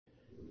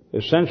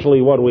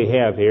Essentially what we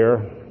have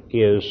here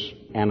is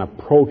an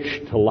approach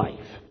to life.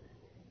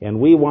 And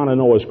we want to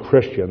know as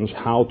Christians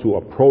how to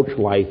approach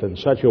life in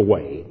such a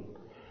way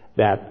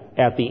that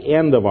at the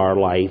end of our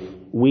life,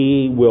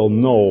 we will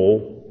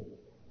know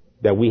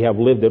that we have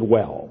lived it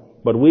well.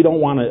 But we don't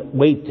want to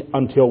wait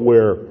until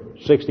we're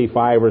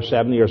 65 or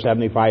 70 or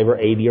 75 or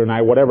 80 or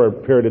 90, whatever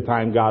period of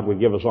time God would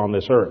give us on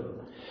this earth.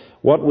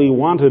 What we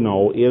want to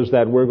know is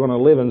that we're going to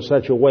live in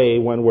such a way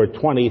when we're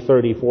 20,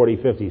 30, 40,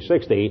 50,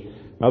 60.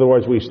 In other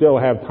words, we still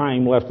have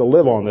time left to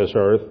live on this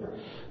earth,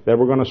 that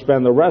we're going to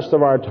spend the rest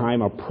of our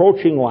time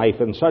approaching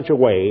life in such a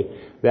way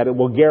that it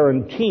will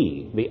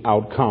guarantee the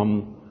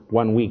outcome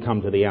when we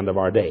come to the end of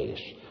our days.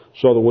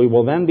 So that we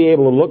will then be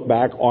able to look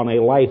back on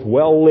a life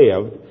well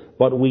lived,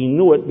 but we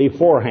knew it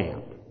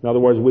beforehand. In other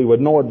words, we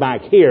would know it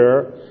back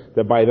here,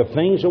 that by the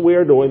things that we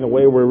are doing, the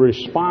way we're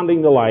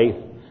responding to life,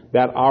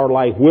 that our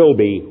life will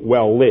be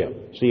well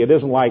lived. See, it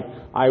isn't like,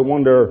 I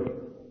wonder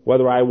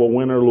whether I will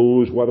win or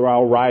lose, whether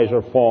I'll rise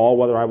or fall,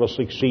 whether I will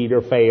succeed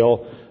or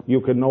fail.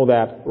 You can know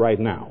that right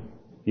now.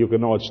 You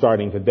can know it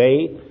starting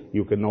today.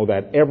 You can know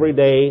that every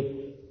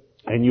day.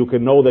 And you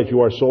can know that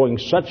you are sowing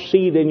such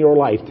seed in your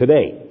life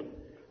today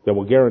that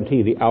will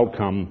guarantee the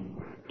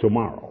outcome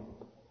tomorrow.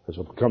 This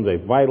becomes a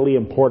vitally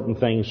important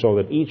thing, so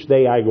that each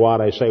day I go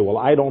out, I say, well,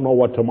 I don't know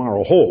what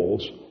tomorrow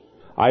holds.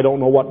 I don't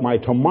know what my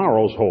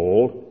tomorrows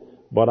hold,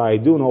 but I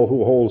do know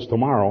who holds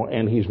tomorrow,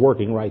 and He's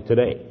working right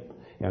today.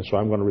 And so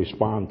I'm going to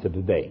respond to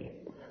today.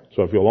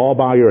 So if you'll all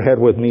bow your head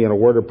with me in a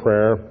word of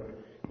prayer,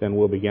 then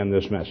we'll begin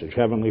this message.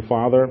 Heavenly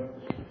Father,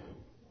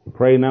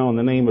 pray now in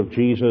the name of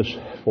Jesus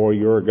for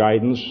your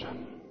guidance,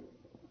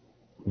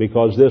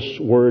 because this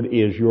word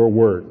is your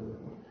word.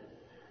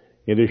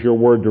 It is your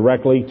word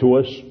directly to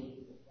us.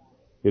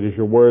 It is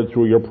your word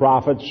through your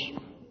prophets.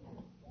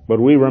 But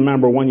we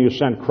remember when you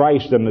sent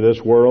Christ into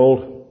this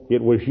world,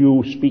 it was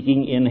you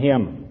speaking in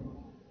Him.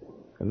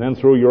 And then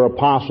through your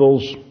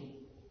apostles,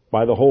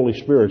 by the Holy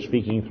Spirit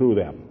speaking through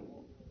them.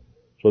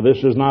 So this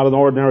is not an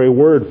ordinary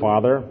word,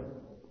 Father.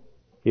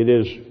 It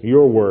is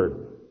your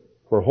word.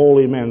 For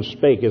holy men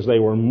spake as they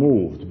were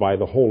moved by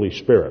the Holy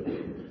Spirit.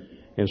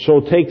 And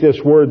so take this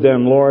word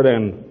then, Lord,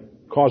 and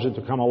cause it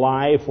to come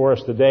alive for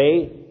us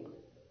today.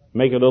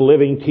 Make it a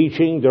living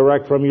teaching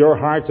direct from your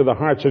heart to the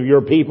hearts of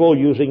your people,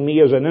 using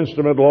me as an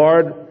instrument,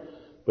 Lord,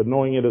 but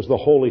knowing it is the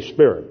Holy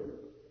Spirit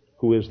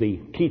who is the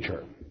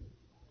teacher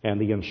and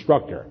the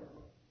instructor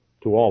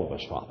to all of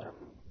us, Father.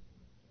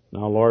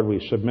 Now, Lord,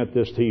 we submit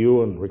this to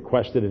you and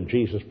request it in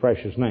Jesus'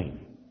 precious name.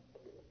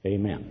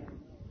 Amen.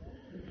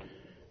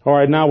 All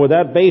right, now with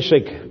that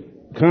basic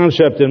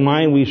concept in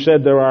mind, we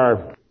said there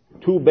are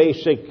two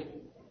basic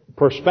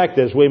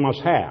perspectives we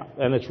must have.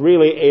 And it's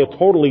really a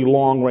totally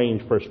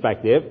long-range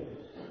perspective,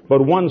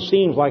 but one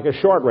seems like a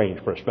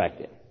short-range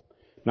perspective.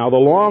 Now, the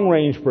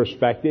long-range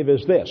perspective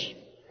is this,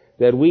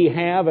 that we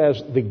have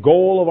as the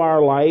goal of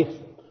our life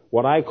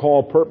what I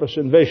call purpose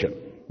and vision.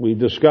 We've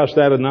discussed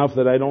that enough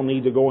that I don't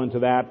need to go into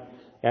that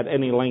at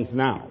any length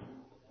now.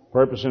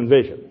 Purpose and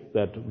vision.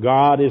 That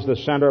God is the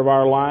center of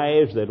our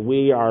lives, that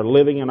we are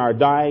living and are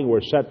dying,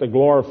 we're set to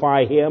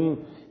glorify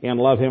Him and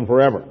love Him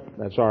forever.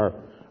 That's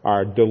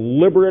our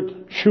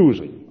deliberate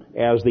choosing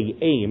as the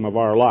aim of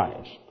our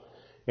lives.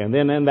 And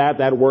then in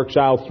that works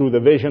out through the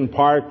vision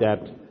part,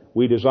 that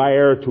we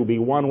desire to be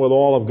one with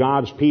all of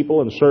God's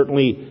people, and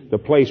certainly the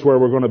place where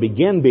we're going to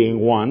begin being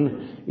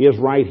one is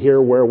right here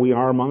where we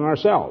are among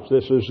ourselves.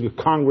 This is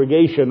a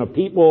congregation of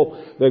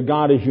people that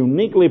God has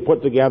uniquely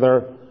put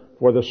together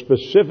for the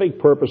specific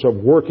purpose of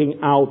working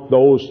out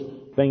those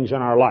things in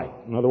our life.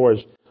 In other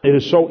words, it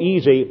is so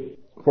easy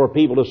for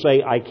people to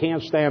say, I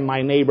can't stand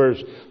my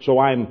neighbors, so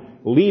I'm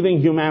leaving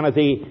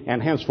humanity,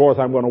 and henceforth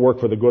I'm going to work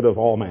for the good of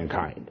all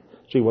mankind.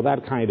 See, well,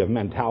 that kind of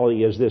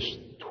mentality is this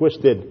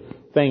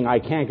twisted thing. I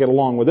can't get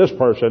along with this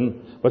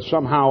person, but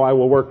somehow I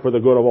will work for the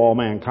good of all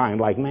mankind.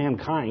 Like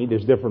mankind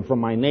is different from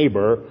my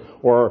neighbor,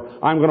 or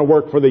I'm going to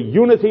work for the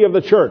unity of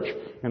the church,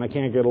 and I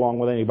can't get along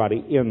with anybody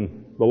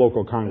in the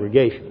local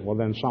congregation. Well,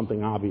 then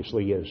something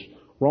obviously is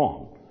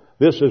wrong.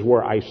 This is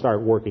where I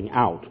start working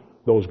out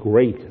those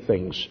great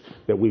things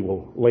that we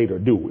will later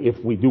do,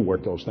 if we do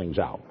work those things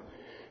out.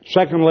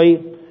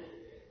 Secondly,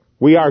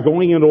 we are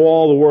going into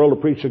all the world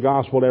to preach the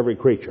gospel to every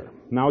creature.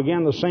 Now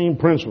again, the same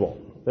principle.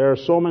 There are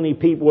so many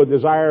people with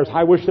desires.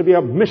 I wish to be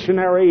a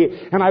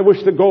missionary, and I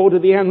wish to go to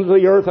the ends of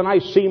the earth, and I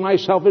see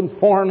myself in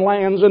foreign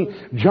lands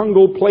and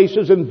jungle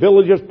places and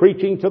villages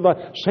preaching to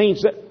the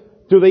saints,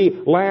 to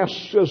the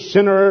last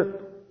sinner.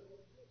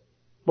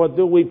 But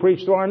do we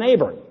preach to our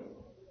neighbor?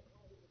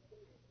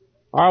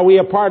 Are we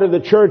a part of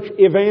the church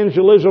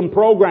evangelism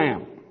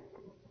program?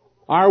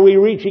 Are we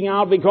reaching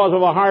out because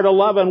of a heart of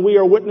love and we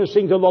are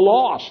witnessing to the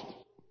lost?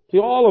 See,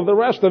 all of the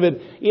rest of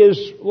it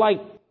is like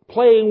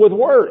playing with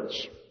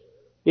words.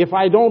 If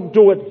I don't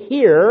do it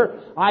here,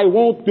 I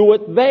won't do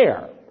it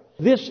there.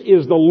 This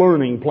is the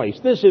learning place.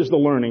 This is the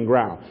learning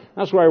ground.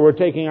 That's why we're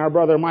taking our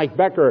brother Mike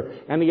Becker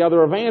and the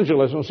other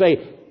evangelists and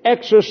say,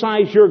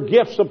 exercise your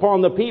gifts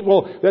upon the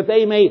people that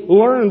they may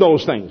learn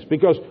those things.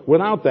 Because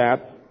without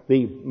that,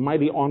 the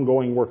mighty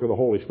ongoing work of the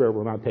Holy Spirit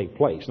will not take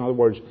place. In other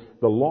words,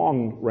 the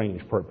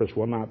long-range purpose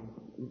will not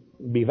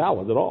be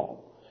valid at all.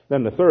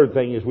 Then the third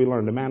thing is we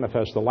learn to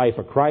manifest the life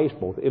of Christ,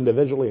 both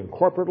individually and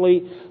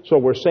corporately. So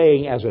we're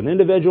saying, as an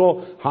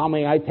individual, how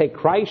may I take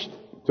Christ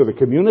to the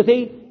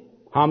community?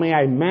 How may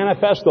I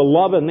manifest the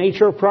love and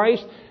nature of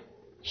Christ?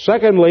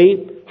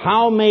 Secondly,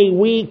 how may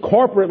we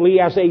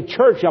corporately, as a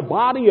church, a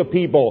body of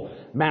people,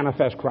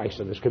 manifest Christ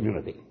in this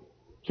community?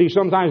 See,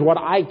 sometimes what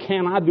I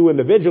cannot do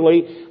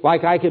individually,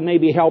 like I can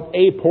maybe help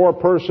a poor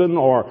person,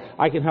 or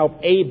I can help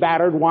a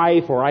battered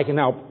wife, or I can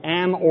help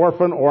an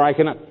orphan, or I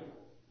can...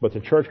 But the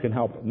church can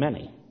help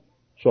many.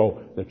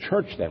 So the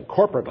church then,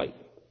 corporately,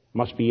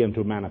 must be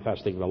into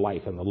manifesting the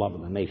life and the love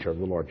and the nature of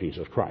the Lord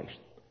Jesus Christ.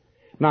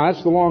 Now,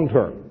 that's the long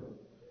term.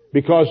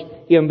 Because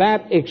in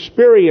that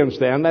experience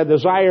then, that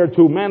desire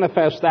to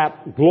manifest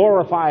that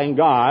glorifying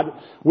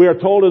God, we are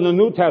told in the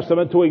New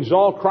Testament to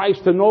exalt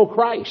Christ, to know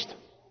Christ.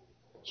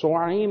 So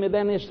our aim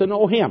then is to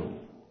know Him.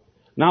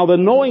 Now, the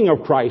knowing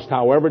of Christ,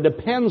 however,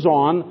 depends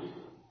on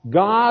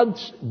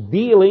God's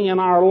dealing in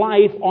our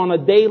life on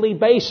a daily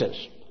basis.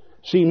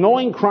 See,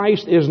 knowing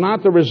Christ is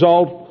not the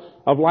result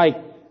of like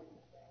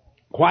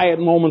quiet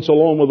moments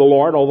alone with the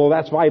Lord, although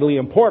that's vitally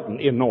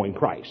important in knowing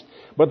Christ.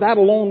 But that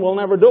alone will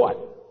never do it.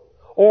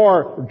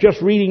 Or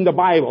just reading the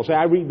Bible. Say,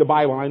 I read the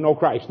Bible and I know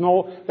Christ.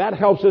 No, that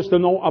helps us to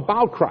know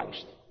about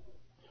Christ.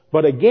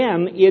 But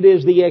again, it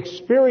is the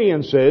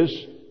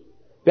experiences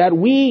that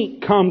we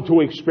come to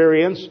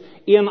experience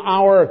in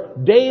our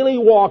daily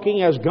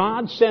walking as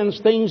God sends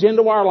things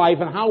into our life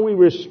and how we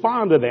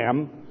respond to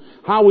them,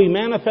 how we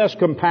manifest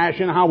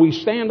compassion, how we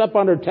stand up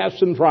under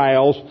tests and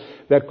trials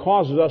that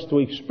causes us to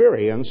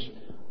experience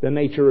the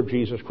nature of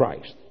Jesus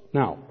Christ.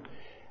 Now,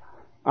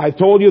 I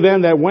told you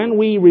then that when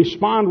we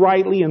respond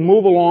rightly and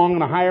move along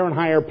in a higher and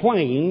higher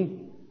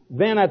plane,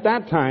 then at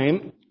that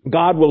time,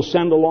 God will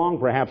send along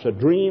perhaps a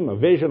dream, a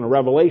vision, a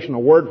revelation, a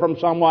word from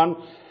someone,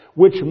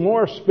 which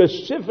more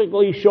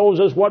specifically shows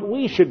us what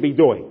we should be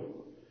doing.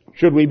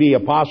 Should we be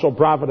apostle,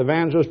 prophet,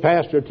 evangelist,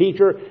 pastor,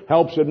 teacher,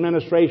 helps,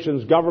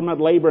 administrations, government,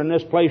 labor in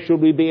this place?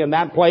 Should we be in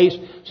that place?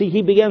 See,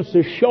 He begins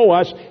to show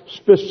us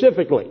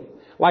specifically.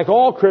 Like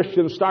all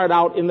Christians start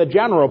out in the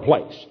general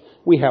place.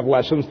 We have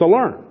lessons to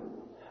learn.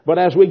 But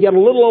as we get a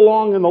little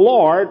along in the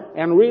Lord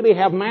and really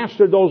have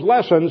mastered those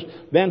lessons,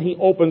 then He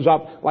opens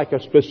up like a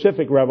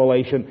specific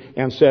revelation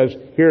and says,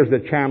 here's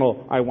the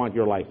channel I want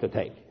your life to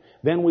take.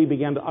 Then we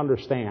begin to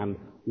understand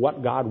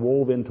what God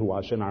wove into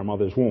us in our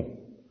mother's womb.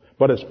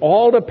 But it's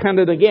all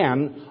dependent,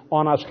 again,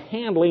 on us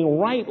handling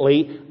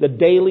rightly the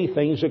daily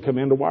things that come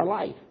into our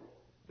life.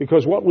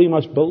 Because what we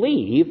must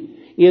believe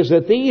is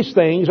that these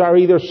things are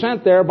either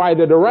sent there by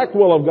the direct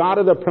will of God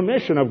or the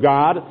permission of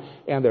God,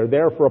 and they're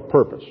there for a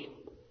purpose.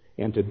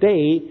 And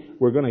today,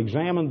 we're going to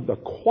examine the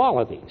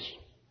qualities,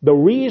 the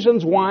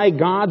reasons why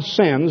God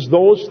sends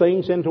those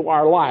things into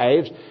our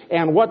lives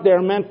and what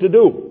they're meant to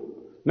do.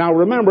 Now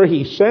remember,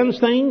 He sends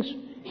things,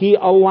 He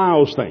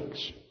allows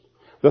things.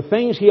 The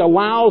things He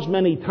allows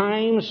many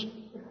times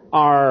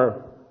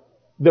are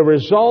the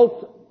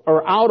result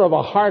or out of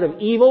a heart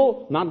of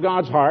evil, not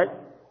God's heart.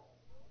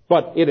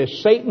 But it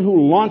is Satan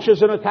who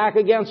launches an attack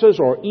against us,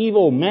 or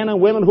evil men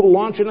and women who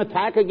launch an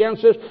attack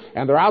against us,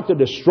 and they're out to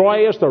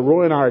destroy us, to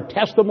ruin our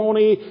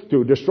testimony,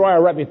 to destroy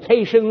our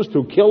reputations,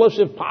 to kill us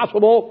if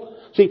possible.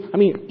 See,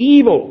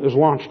 evil is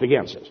launched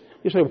against us.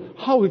 You say,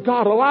 how did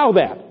God allow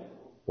that?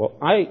 Well,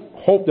 I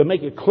hope to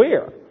make it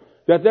clear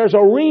that there's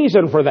a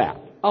reason for that,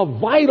 a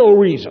vital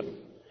reason.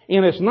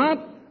 And it's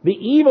not the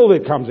evil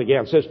that comes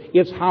against us,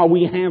 it's how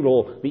we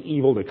handle the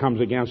evil that comes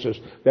against us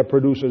that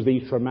produces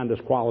these tremendous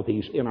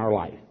qualities in our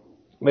life.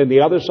 And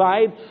the other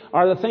side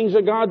are the things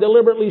that God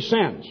deliberately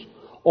sends.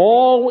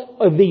 All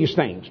of these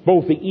things,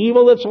 both the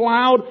evil that's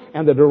allowed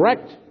and the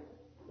direct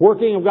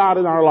working of God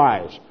in our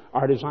lives,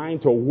 are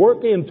designed to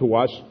work into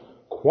us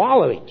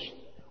qualities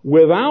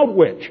without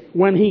which,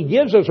 when He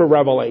gives us a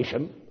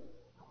revelation,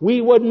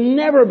 we would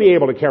never be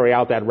able to carry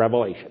out that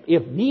revelation.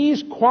 If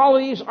these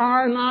qualities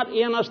are not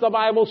in us, the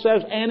Bible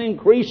says, and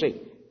increasing,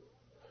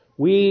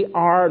 we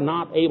are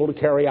not able to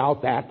carry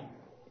out that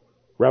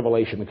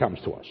revelation that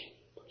comes to us.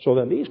 So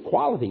then these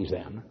qualities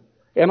then,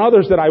 and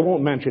others that I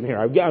won't mention here,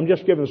 I'm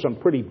just giving some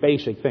pretty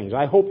basic things.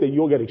 I hope that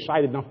you'll get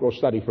excited enough to go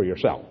study for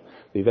yourself.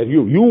 That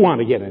you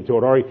want to get into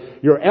it, or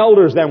your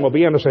elders then will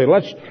begin to say,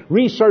 let's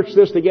research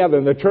this together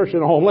in the church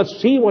and the home. Let's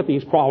see what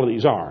these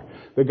qualities are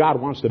that God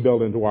wants to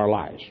build into our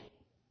lives.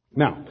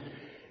 Now,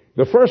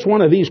 the first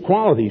one of these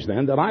qualities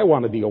then that I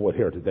want to deal with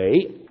here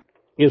today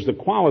is the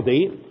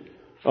quality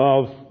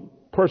of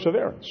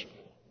perseverance.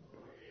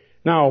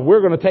 Now, we're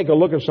going to take a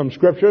look at some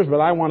scriptures, but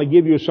I want to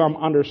give you some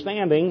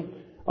understanding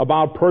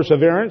about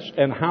perseverance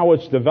and how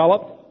it's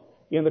developed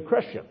in the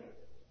Christian.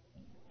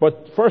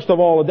 But first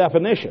of all, a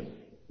definition.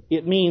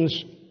 It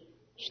means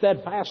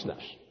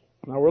steadfastness.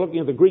 Now, we're looking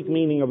at the Greek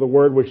meaning of the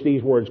word which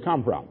these words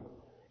come from.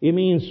 It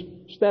means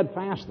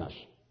steadfastness.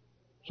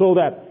 So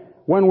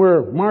that when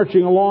we're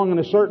marching along in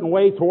a certain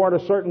way toward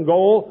a certain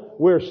goal,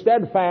 we're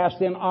steadfast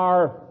in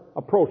our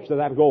approach to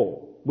that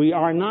goal. We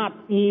are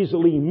not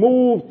easily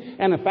moved,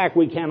 and in fact,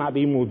 we cannot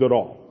be moved at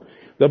all.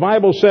 The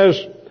Bible says,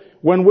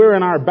 when we're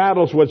in our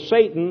battles with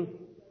Satan,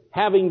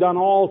 having done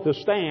all to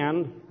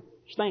stand,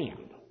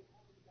 stand.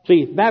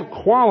 See, that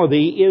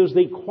quality is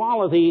the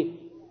quality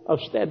of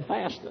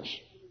steadfastness.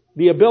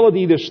 The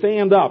ability to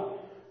stand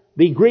up.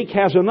 The Greek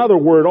has another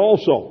word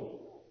also.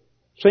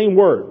 Same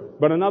word,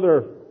 but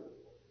another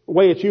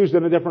way it's used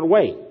in a different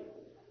way.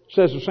 It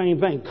says the same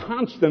thing.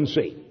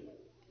 Constancy.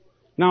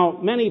 Now,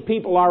 many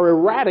people are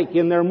erratic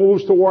in their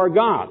moves toward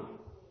God.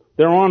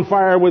 They're on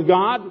fire with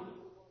God,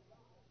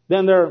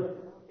 then they're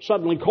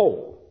suddenly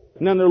cold,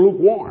 and then they're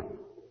lukewarm.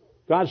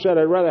 God said,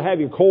 I'd rather have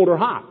you cold or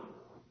hot.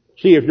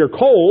 See, if you're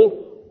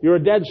cold, you're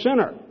a dead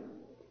sinner.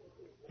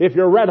 If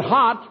you're red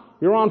hot,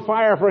 you're on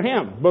fire for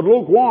Him. But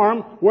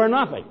lukewarm, we're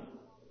nothing.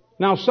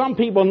 Now, some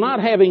people not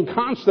having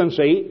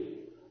constancy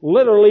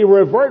literally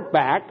revert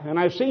back, and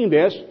I've seen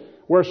this,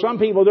 where some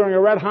people during a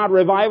red-hot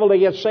revival, they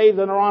get saved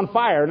and they're on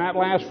fire, and that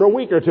lasts for a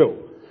week or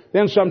two.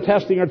 Then some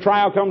testing or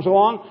trial comes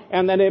along,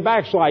 and then they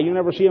backslide. You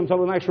never see them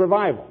until the next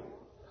revival.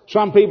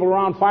 Some people are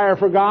on fire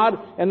for God,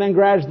 and then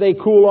gradually they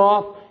cool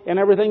off, and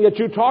everything that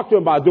you talk to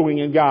them about doing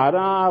in God,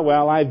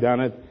 well, I've done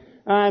it.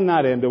 I'm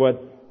not into it.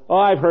 Oh,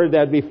 I've heard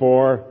that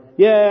before.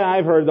 Yeah,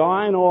 I've heard that.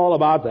 I know all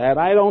about that.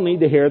 I don't need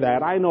to hear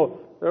that. I know.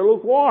 They're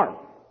lukewarm.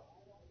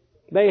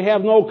 They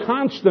have no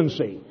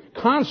constancy.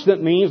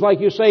 Constant means, like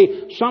you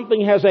say,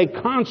 something has a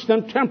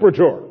constant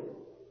temperature.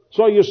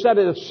 So you set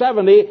it at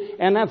 70,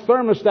 and that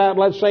thermostat,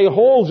 let's say,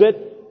 holds it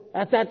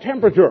at that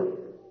temperature.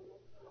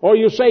 Or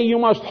you say you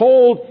must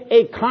hold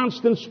a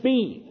constant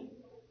speed.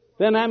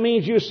 Then that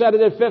means you set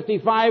it at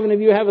 55, and if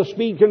you have a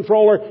speed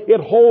controller,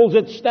 it holds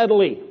it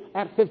steadily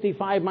at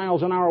 55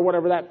 miles an hour,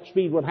 whatever that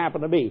speed would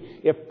happen to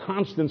be, if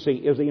constancy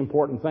is the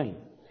important thing.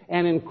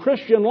 And in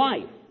Christian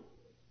life,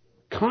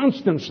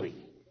 constancy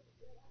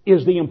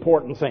is the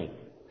important thing.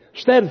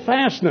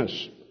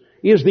 Steadfastness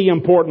is the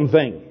important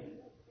thing.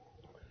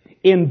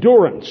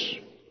 Endurance.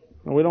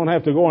 Well, we don't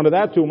have to go into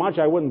that too much,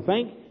 I wouldn't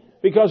think,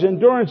 because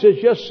endurance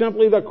is just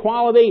simply the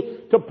quality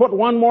to put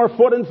one more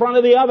foot in front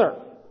of the other.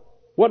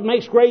 What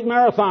makes great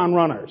marathon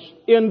runners?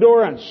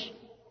 Endurance.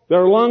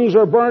 Their lungs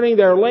are burning,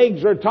 their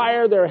legs are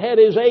tired, their head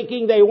is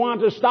aching, they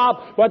want to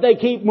stop, but they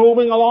keep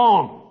moving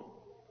along.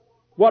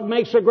 What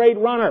makes a great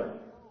runner?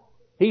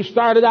 He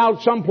started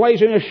out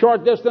someplace in a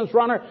short distance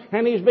runner,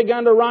 and he's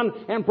begun to run,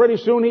 and pretty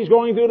soon he's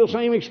going through the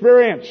same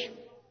experience.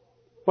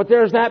 But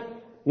there's that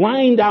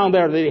line down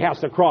there that he has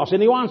to cross,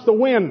 and he wants to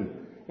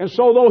win. And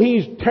so though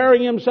he's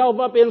tearing himself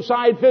up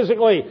inside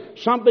physically,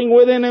 something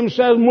within him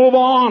says, move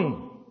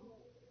on.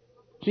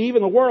 See,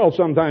 even the world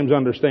sometimes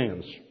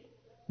understands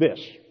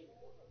this.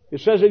 It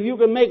says if you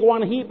can make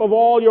one heap of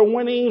all your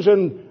winnings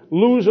and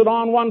lose it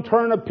on one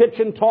turn of pitch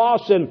and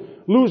toss and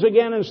lose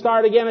again and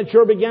start again at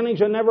your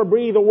beginnings and never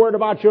breathe a word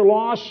about your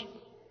loss,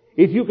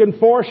 if you can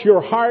force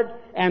your heart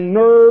and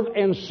nerve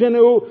and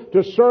sinew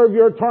to serve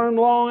your turn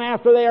long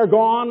after they are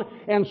gone,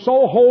 and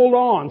so hold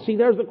on. See,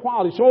 there's the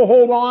quality. So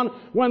hold on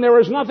when there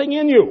is nothing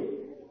in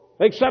you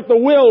except the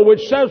will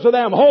which says to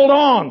them, hold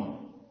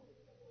on.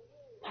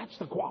 That's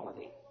the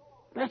quality.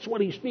 That's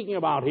what he's speaking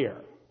about here.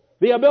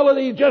 The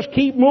ability to just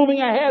keep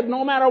moving ahead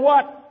no matter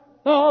what.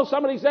 Oh,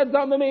 somebody said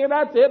something to me, and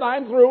that's it.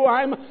 I'm through.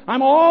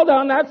 I'm all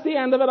done. That's the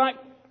end of it.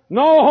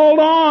 No, hold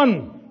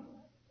on.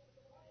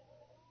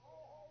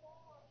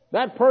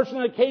 That person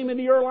that came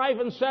into your life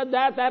and said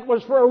that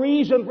was for a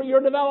reason for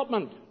your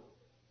development.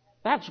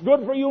 That's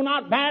good for you,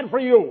 not bad for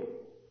you,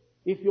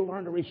 if you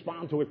learn to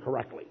respond to it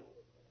correctly.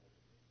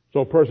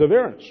 So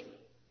perseverance.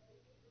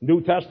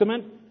 New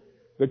Testament,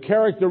 the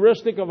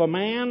characteristic of a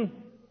man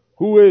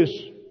who is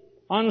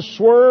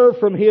unswerved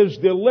from his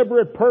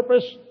deliberate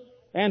purpose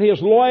and his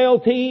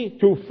loyalty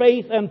to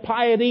faith and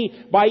piety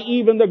by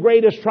even the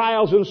greatest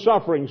trials and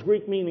sufferings,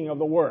 Greek meaning of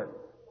the word.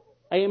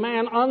 A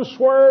man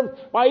unswerved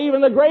by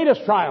even the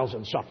greatest trials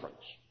and sufferings.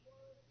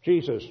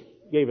 Jesus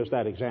gave us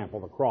that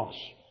example, the cross,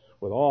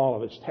 with all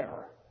of its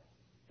terror.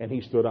 And he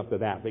stood up to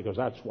that because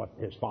that's what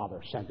his Father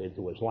sent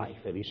into his life.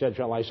 And he said,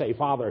 shall I say,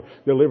 Father,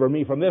 deliver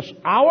me from this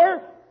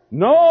hour?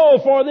 No,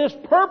 for this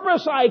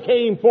purpose I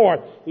came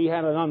forth. He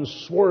had an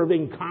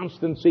unswerving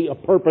constancy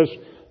of purpose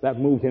that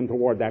moved him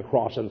toward that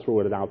cross and threw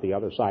it out the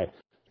other side.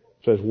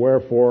 It says,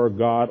 wherefore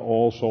God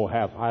also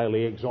hath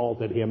highly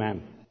exalted him.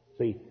 And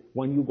see,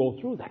 when you go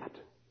through that.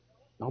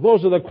 Now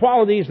those are the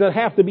qualities that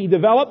have to be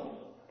developed.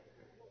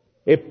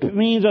 It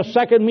means a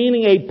second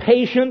meaning, a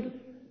patient,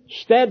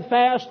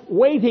 steadfast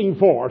waiting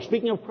for.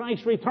 Speaking of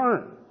Christ's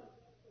return.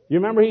 You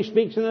remember he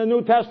speaks in the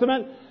New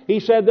Testament? He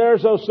said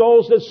there's those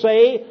souls that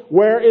say,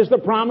 where is the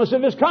promise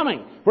of his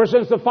coming? For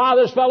since the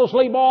fathers fell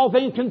asleep, all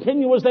things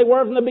continue as they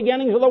were from the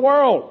beginnings of the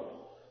world.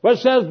 But it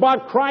says,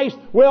 but Christ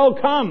will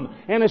come.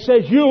 And it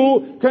says,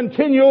 you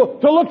continue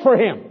to look for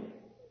him.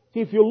 See,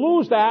 if you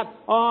lose that,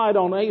 I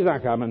don't know, he's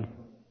not coming.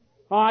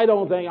 I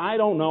don't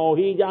know.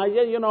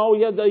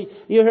 You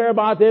hear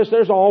about this,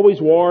 there's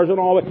always wars and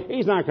all that.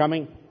 He's not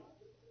coming.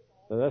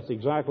 So that's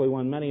exactly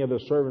when many of the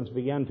servants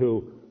began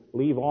to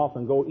leave off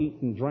and go eat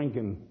and drink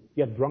and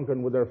get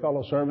drunken with their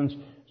fellow servants.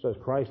 says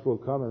Christ will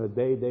come in a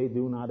day they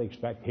do not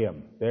expect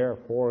him.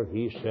 Therefore,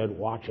 he said,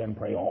 watch and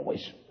pray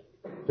always.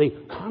 See,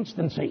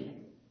 constancy.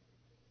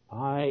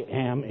 I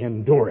am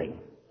enduring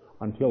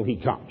until he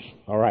comes.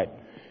 All right.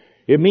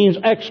 It means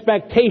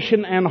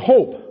expectation and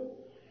hope.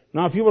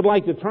 Now, if you would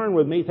like to turn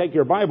with me, take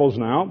your Bibles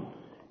now,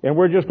 and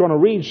we're just going to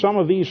read some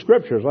of these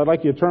scriptures. I'd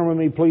like you to turn with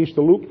me, please,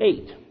 to Luke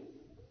 8.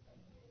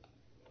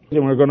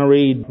 And we're going to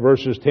read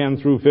verses 10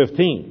 through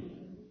 15.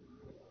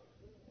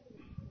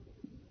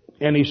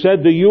 And he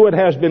said, to you it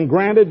has been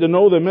granted to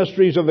know the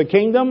mysteries of the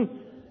kingdom,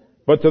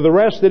 but to the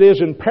rest it is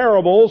in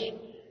parables,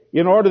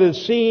 in order that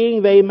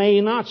seeing they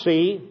may not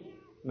see.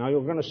 Now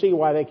you're going to see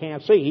why they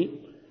can't see.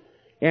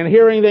 And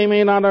hearing they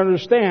may not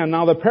understand.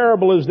 Now the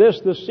parable is this,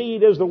 the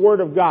seed is the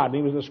word of God. And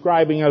he was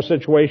describing a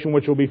situation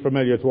which will be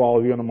familiar to all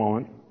of you in a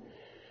moment.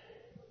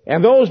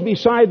 And those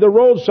beside the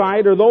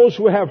roadside are those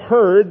who have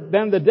heard.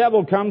 Then the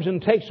devil comes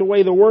and takes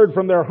away the word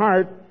from their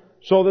heart,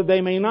 so that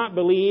they may not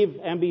believe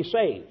and be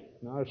saved.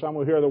 Now there's some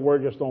who hear the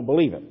word, just don't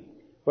believe it.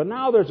 But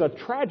now there's a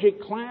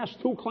tragic class,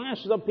 two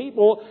classes of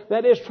people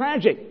that is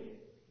tragic.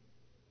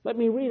 Let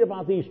me read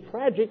about these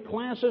tragic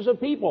classes of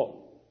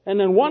people. And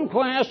then one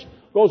class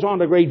goes on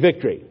to great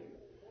victory.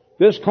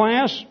 This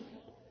class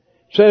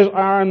says,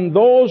 and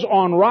those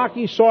on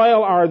rocky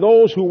soil are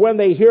those who, when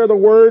they hear the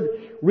word,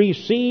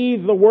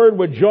 receive the word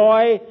with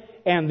joy,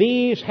 and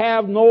these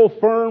have no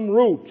firm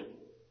root.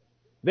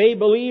 They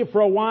believe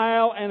for a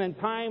while, and in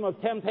time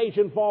of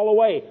temptation fall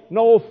away.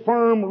 No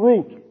firm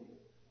root.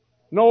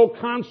 No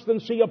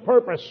constancy of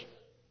purpose.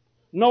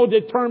 No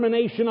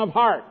determination of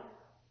heart.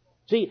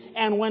 See,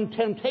 and when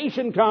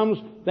temptation comes,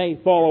 they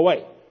fall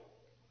away.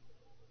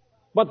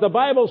 But the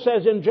Bible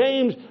says in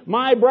James,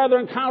 my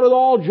brethren, count it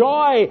all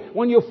joy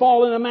when you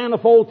fall into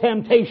manifold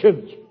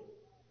temptations.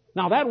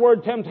 Now that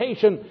word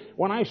temptation,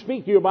 when I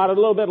speak to you about it a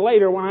little bit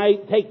later, when I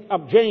take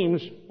up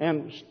James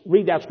and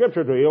read that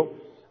scripture to you,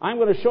 I'm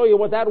going to show you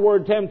what that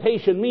word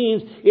temptation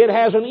means. It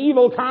has an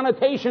evil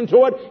connotation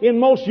to it in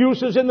most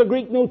uses in the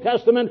Greek New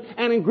Testament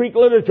and in Greek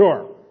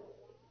literature.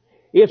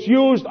 It's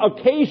used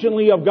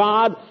occasionally of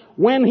God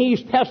when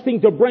He's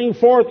testing to bring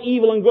forth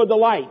evil and good to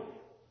light.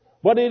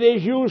 But it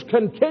is used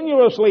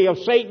continuously of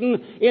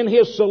Satan in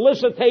his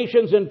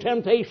solicitations and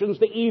temptations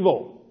to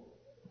evil.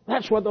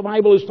 That's what the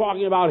Bible is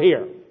talking about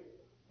here.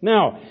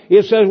 Now,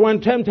 it says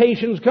when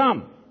temptations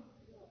come,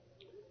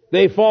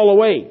 they fall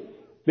away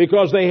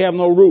because they have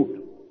no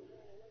root.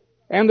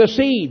 And the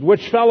seed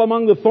which fell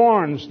among the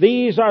thorns,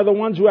 these are the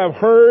ones who have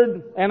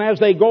heard, and as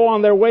they go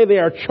on their way, they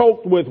are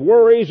choked with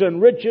worries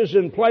and riches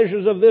and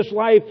pleasures of this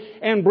life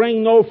and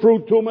bring no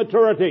fruit to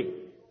maturity.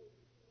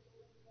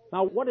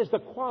 Now, what is the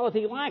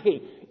quality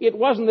lacking? It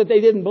wasn't that they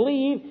didn't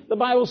believe. The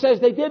Bible says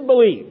they did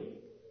believe.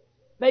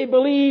 They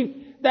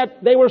believed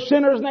that they were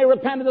sinners and they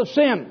repented of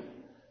sin.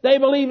 They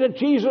believed that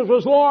Jesus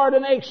was Lord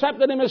and they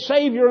accepted Him as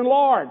Savior and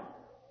Lord.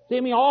 See, I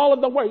mean, all of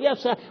the word.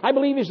 Yes, I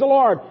believe He's the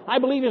Lord. I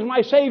believe He's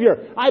my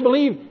Savior. I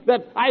believe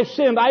that I've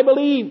sinned. I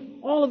believe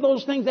all of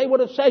those things they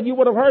would have said. You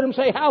would have heard them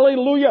say,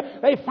 hallelujah.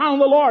 They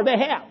found the Lord. They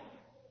have.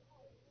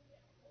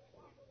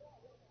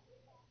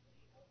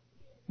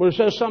 But it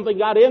says something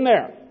got in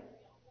there.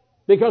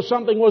 Because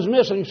something was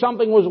missing,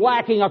 something was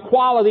lacking, a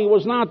quality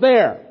was not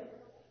there.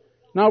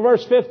 Now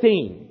verse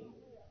 15.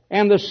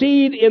 And the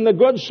seed in the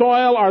good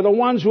soil are the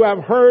ones who have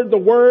heard the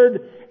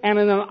word and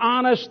in an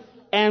honest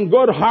and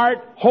good heart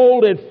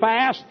hold it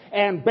fast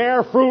and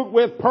bear fruit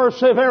with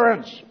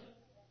perseverance.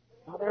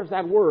 Now there's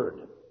that word.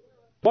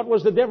 What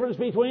was the difference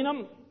between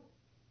them?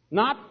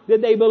 Not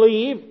did they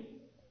believe,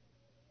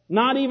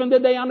 not even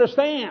did they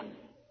understand.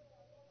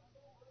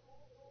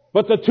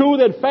 But the two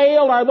that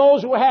failed are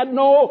those who had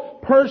no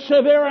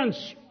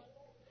perseverance.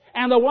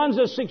 And the ones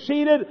that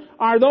succeeded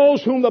are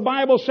those whom the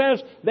Bible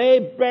says they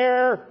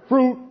bear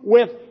fruit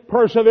with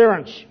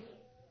perseverance.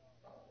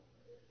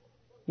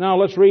 Now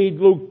let's read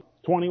Luke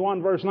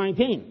 21 verse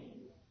 19.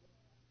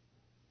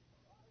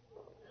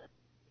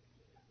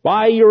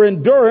 By your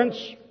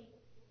endurance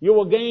you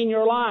will gain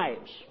your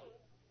lives.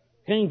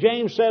 King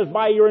James says,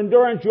 by your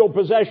endurance you'll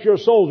possess your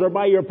souls, or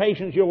by your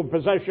patience you'll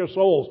possess your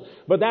souls.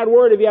 But that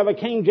word, if you have a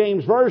King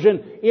James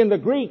version, in the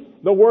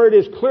Greek, the word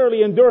is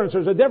clearly endurance.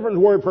 There's a different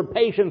word for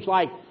patience,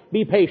 like,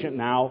 be patient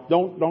now,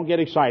 don't get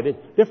excited.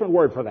 Different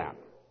word for that.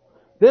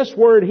 This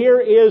word here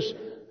is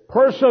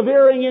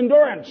persevering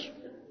endurance.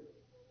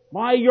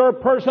 By your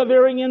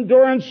persevering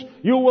endurance,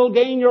 you will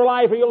gain your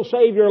life, or you'll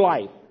save your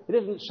life. It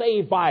isn't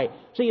saved by,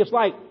 see, it's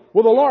like,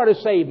 well, the Lord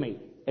has saved me.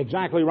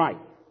 Exactly right.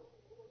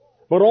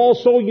 But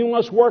also you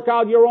must work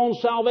out your own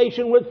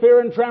salvation with fear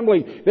and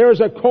trembling. There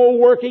is a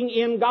co-working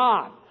in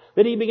God,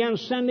 that He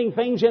begins sending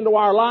things into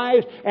our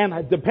lives,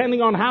 and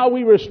depending on how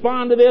we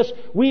respond to this,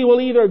 we will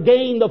either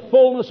gain the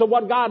fullness of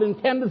what God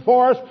intended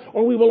for us,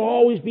 or we will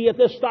always be at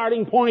this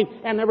starting point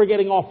and never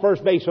getting off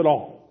first base at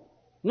all.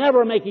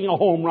 Never making a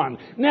home run,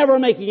 never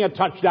making a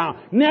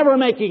touchdown, never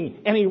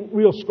making any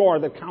real score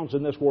that counts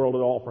in this world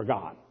at all for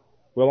God.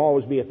 We'll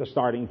always be at the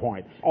starting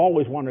point,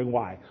 always wondering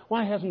why.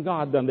 Why hasn't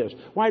God done this?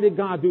 Why did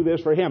God do this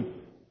for him?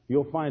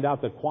 You'll find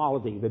out the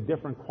quality, the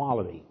different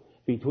quality.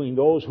 between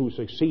those who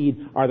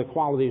succeed are the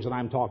qualities that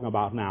I'm talking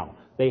about now.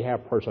 They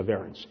have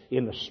perseverance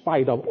in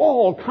spite of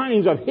all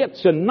kinds of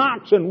hits and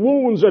knocks and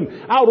wounds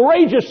and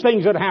outrageous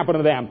things that happen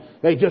to them.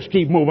 They just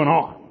keep moving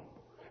on.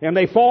 And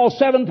they fall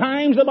 7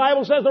 times. The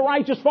Bible says the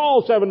righteous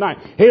falls 7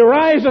 times. He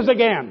rises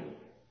again.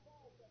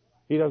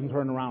 He doesn't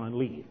turn around and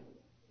leave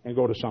and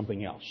go to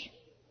something else.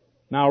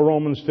 Now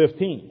Romans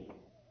 15,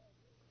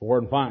 4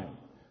 and 5.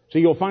 So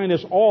you'll find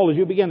this all as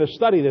you begin to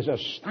study this,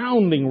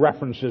 astounding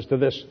references to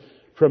this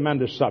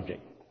tremendous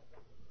subject.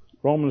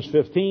 Romans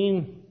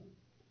 15.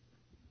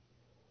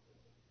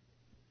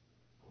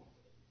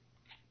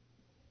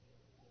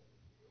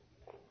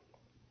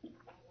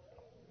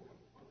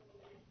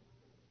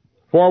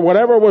 For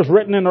whatever was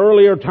written in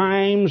earlier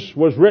times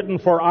was written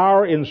for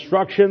our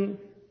instruction,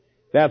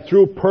 that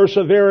through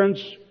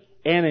perseverance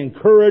and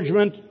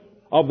encouragement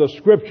of the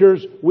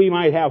Scriptures we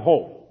might have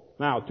hope.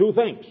 Now, 2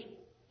 things.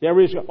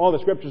 The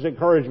Scriptures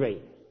encourage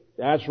me.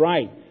 That's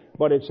right.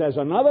 But it says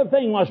another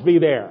thing must be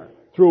there.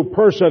 Through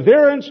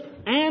perseverance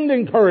and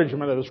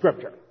encouragement of the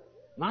Scripture.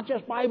 Not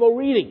just Bible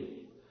reading.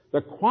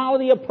 The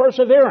quality of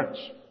perseverance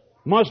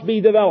must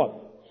be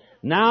developed.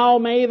 Now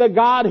may the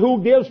God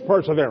who gives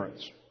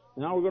perseverance.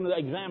 Now we're going to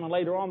examine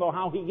later on, though,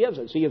 how He gives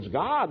it. See, it's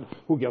God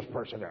who gives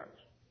perseverance.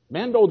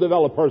 Men don't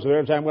develop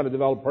perseverance. I'm going to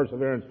develop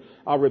perseverance.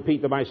 I'll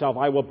repeat to myself,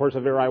 I will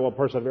persevere, I will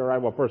persevere, I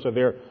will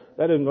persevere.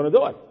 That isn't going to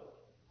do it.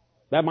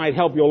 That might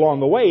help you along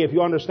the way if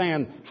you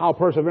understand how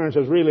perseverance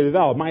is really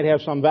developed. It might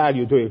have some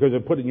value to you because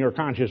it put it in your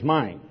conscious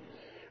mind.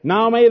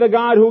 Now may the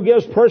God who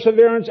gives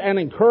perseverance and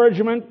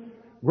encouragement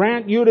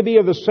grant you to be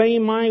of the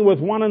same mind with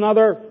one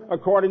another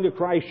according to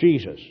Christ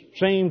Jesus.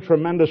 Same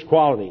tremendous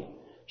quality.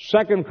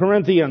 2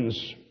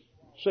 Corinthians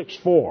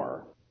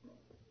 6:4.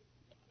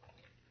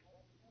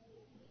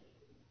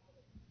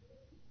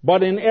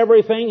 But in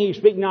everything, he's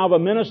speaking now of a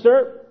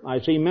minister. I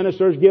see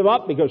ministers give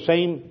up because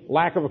same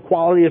lack of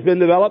quality has been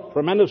developed.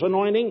 Tremendous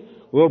anointing.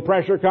 A little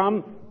pressure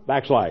come,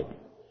 backslide.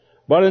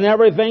 But in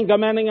everything,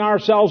 commending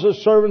ourselves as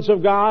servants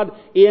of God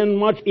in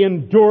much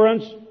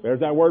endurance.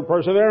 There's that word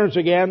perseverance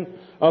again.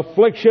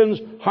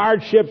 Afflictions,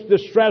 hardships,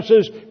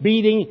 distresses,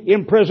 beating,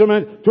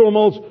 imprisonment,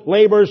 tumults,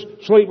 labors,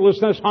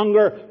 sleeplessness,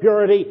 hunger,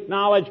 purity,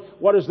 knowledge.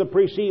 What is the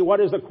precede? What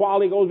is the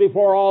quality goes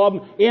before all of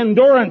them?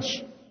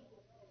 Endurance.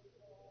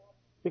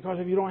 Because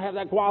if you don't have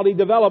that quality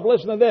developed,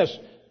 listen to this.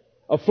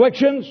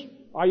 Afflictions,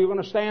 are you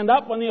going to stand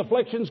up when the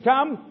afflictions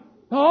come?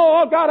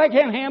 Oh, God, I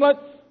can't handle it.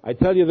 I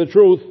tell you the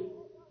truth.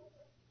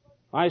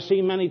 I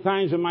see many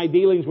times in my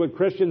dealings with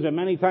Christians and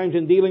many times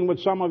in dealing with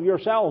some of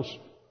yourselves.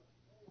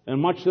 And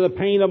much to the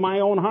pain of my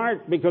own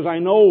heart, because I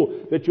know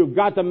that you've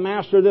got to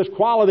master this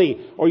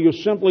quality or you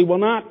simply will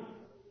not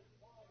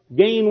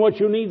gain what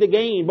you need to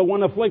gain. But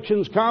when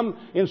afflictions come,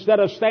 instead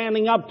of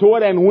standing up to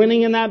it and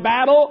winning in that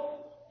battle,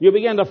 you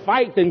begin to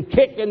fight and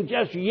kick and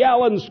just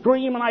yell and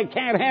scream, and I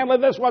can't handle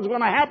this, what's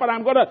going to happen,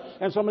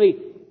 and somebody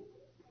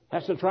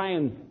has to try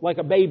and, like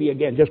a baby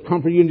again, just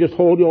comfort you and just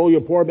hold you, oh, you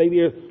poor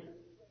baby.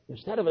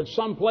 Instead of at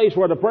some place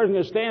where the person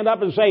can stand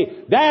up and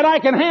say, Dad, I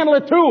can handle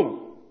it too.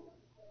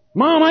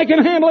 Mom, I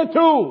can handle it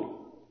too.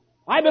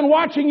 I've been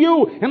watching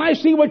you, and I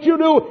see what you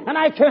do, and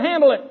I can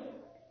handle it.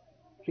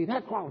 See,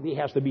 that quality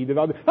has to be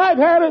developed. I've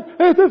had it.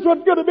 Is this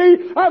what's going to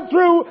be? I'm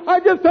through. And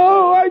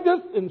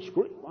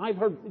I've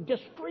heard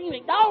just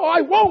screaming, no,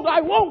 I won't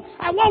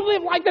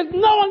live like this.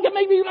 No one can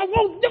make me, I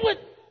won't do it.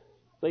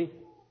 Say,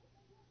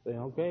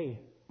 okay,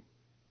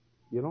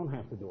 you don't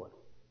have to do it.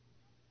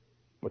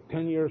 But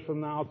 10 years from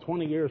now,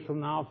 20 years from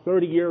now,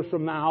 30 years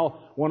from now,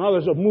 when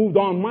others have moved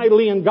on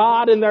mightily in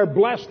God and they're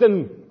blessed,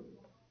 and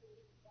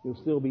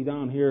you'll still be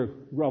down here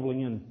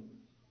groveling in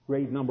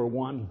grade number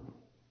 1.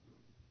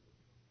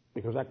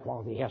 Because that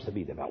quality has to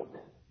be developed.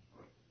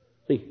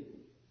 See,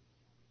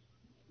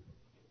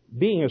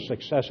 being a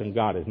success in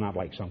God is not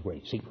like some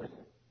great secret.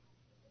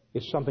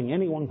 It's something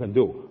anyone can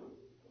do.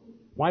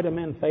 Why do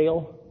men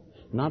fail?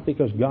 Not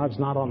because God's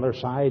not on their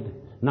side,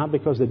 not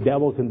because the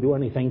devil can do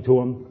anything to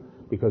them,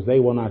 because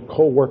they will not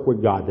co-work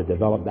with God to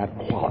develop that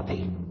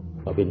quality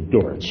of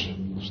endurance,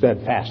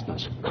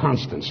 steadfastness,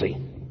 constancy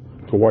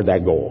toward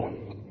that goal.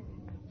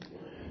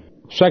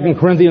 2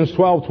 Corinthians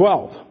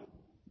 12:12.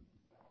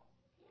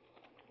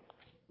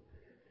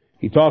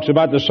 He talks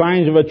about the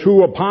signs of a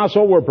true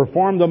apostle were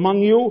performed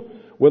among you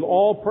with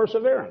all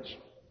perseverance.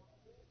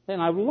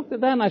 And I looked at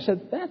that and I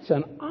said, that's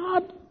an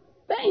odd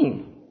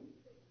thing.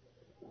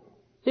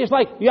 See, it's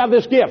like you have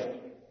this gift.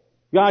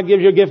 God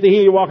gives you a gift to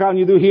heal. You walk out and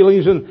you do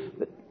healings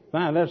and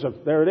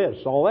there it is.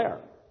 It's all there.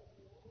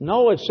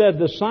 No, it said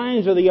the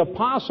signs of the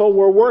apostle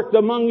were worked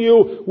among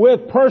you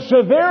with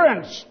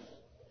perseverance.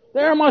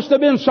 There must have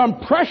been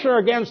some pressure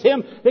against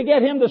him to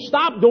get him to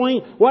stop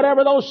doing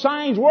whatever those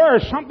signs were.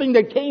 Something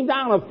that came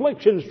down,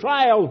 afflictions,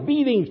 trials,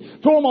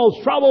 beatings,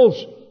 tumults,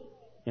 troubles.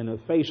 In the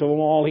face of them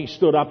all, he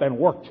stood up and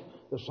worked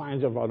the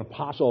signs of an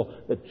apostle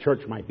that the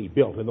church might be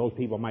built and those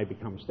people might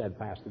become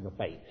steadfast in the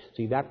faith.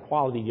 See, that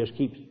quality just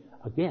keeps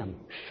again,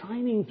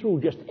 shining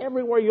through just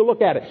everywhere you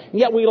look at it. And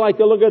yet we like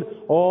to look at,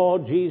 oh,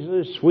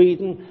 Jesus is sweet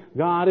and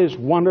God is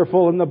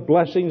wonderful and the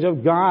blessings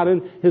of God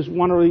and His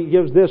wonder He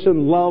gives this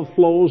and love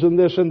flows and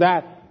this and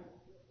that.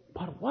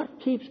 But what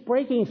keeps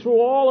breaking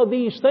through all of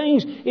these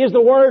things is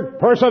the word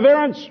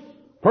perseverance.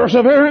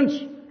 Perseverance,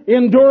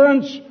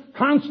 endurance,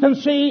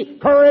 constancy,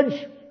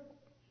 courage.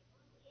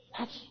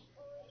 That's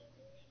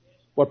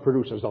what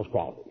produces those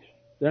qualities.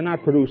 They're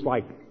not produced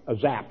like a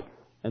zap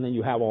and then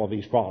you have all of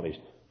these qualities.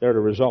 They're the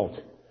result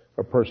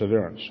of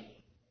perseverance.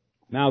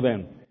 Now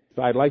then,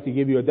 I'd like to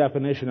give you a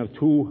definition of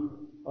two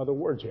other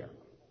words here.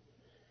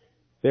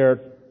 They're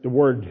the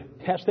word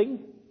testing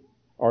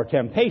or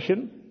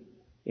temptation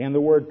and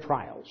the word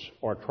trials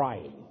or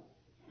trying.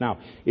 Now,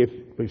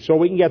 so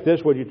we can get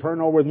this, would you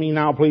turn over with me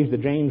now, please, to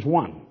James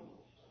 1,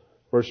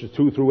 verses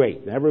 2 through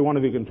 8. And every one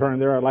of you can turn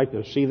there. I'd like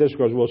to see this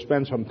because we'll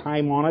spend some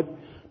time on it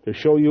to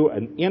show you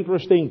an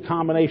interesting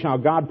combination how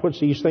God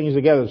puts these things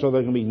together so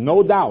there can be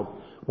no doubt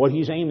what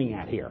He's aiming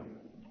at here.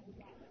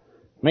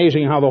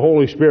 Amazing how the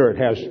Holy Spirit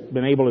has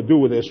been able to do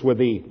with this with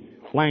the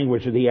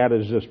language that He had at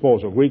His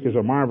disposal. Greek is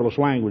a marvelous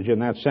language in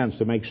that sense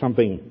to make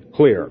something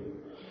clear.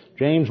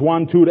 James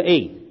 1, 2 to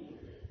 8.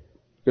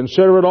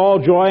 Consider it all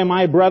joy,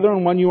 my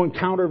brethren, when you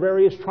encounter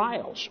various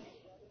trials,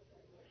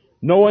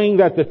 knowing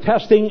that the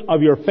testing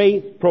of your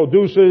faith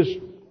produces,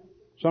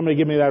 somebody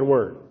give me that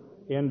word,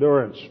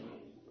 endurance.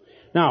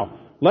 Now,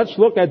 let's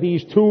look at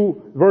these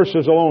two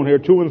verses alone here,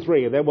 2 and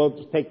 3, and then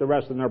we'll take the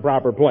rest in their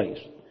proper place.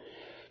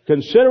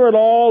 Consider it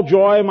all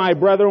joy, my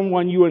brethren,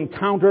 when you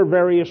encounter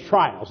various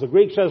trials. The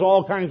Greek says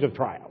all kinds of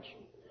trials.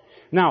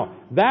 Now,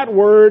 that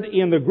word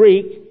in the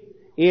Greek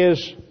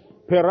is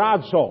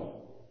peirazo.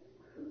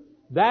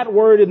 That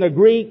word in the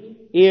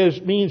Greek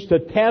means to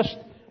test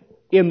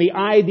in the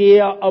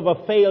idea of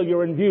a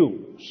failure in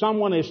view.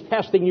 Someone is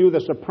testing you,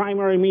 that's the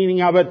primary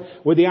meaning of it,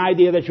 with the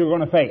idea that you're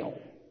going to fail.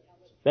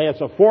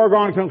 It's a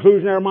foregone conclusion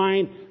in their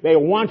mind. They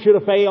want you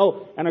to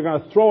fail, and they're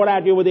going to throw it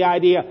at you with the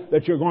idea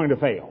that you're going to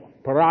fail.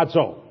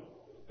 Peirazo.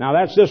 Now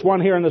that's this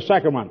one here in the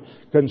second one.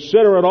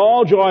 Consider it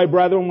all joy,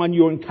 brethren, when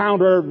you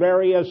encounter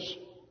various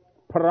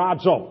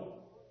peirazo.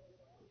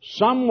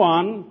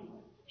 Someone,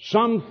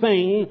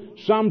 something,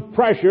 some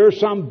pressure,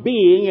 some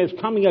being is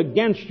coming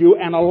against you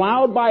and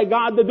allowed by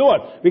God to do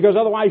it, because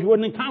otherwise you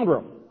wouldn't encounter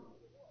him.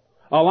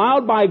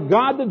 Allowed by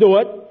God to do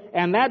it,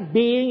 and that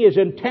being is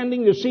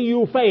intending to see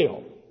you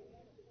fail.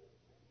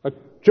 A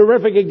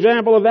terrific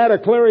example of that, a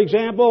clear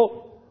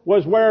example,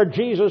 was where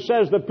Jesus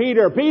says to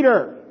Peter,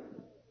 Peter,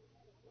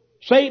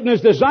 Satan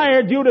has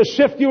desired you to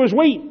sift you as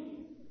wheat.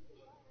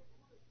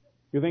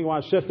 You think you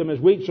want to sift him as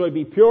wheat so he'd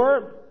be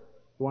pure?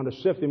 You want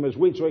to sift him as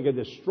wheat so he could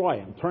destroy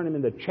him, turn him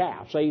into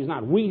chaff. Say he's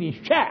not wheat,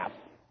 he's chaff.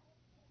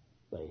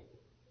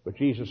 But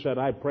Jesus said,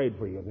 I prayed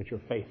for you that your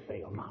faith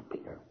fail not,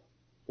 Peter.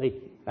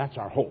 That's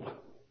our hope.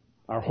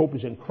 Our hope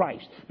is in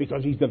Christ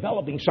because he's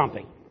developing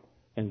something.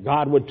 And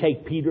God would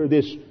take Peter,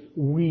 this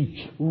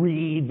weak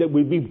reed that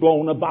would be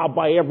blown about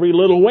by every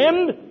little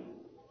wind,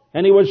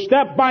 and he would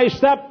step by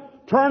step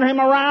turn him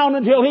around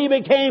until he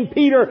became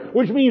Peter,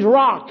 which means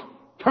rock,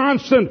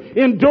 constant,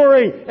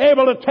 enduring,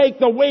 able to take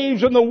the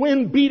waves and the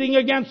wind beating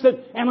against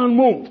it and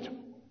unmoved.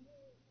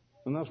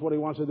 And that's what he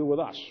wants to do with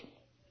us.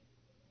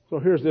 So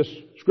here's this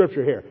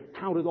scripture here.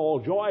 Count it all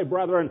joy,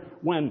 brethren,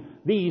 when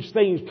these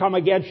things come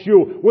against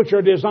you, which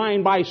are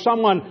designed by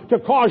someone to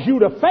cause you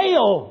to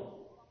fail.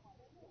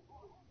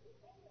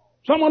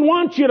 Someone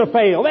wants you to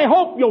fail. They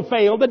hope you'll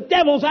fail. The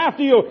devil's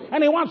after you,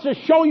 and he wants to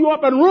show you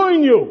up and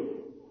ruin you.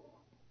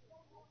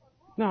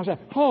 Now I say,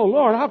 oh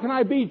Lord, how can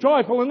I be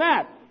joyful in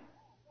that?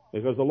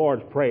 Because the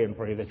Lord's praying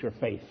for you that your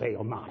faith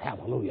fail not.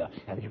 Hallelujah.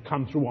 And that you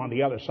come through on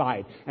the other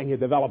side and you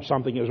develop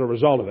something as a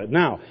result of it.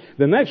 Now,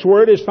 the next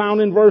word is found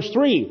in verse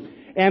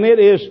 3. And it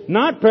is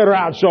not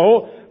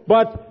peirazo,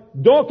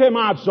 but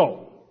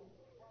dokemazo.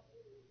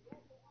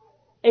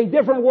 A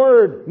different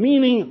word,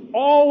 meaning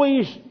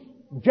always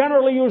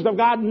generally used of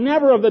God,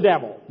 never of the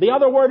devil. The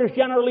other word is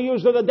generally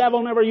used of the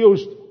devil, never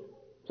used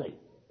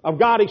of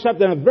God,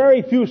 except in a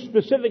very few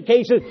specific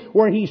cases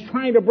where he's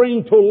trying to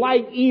bring to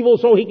light evil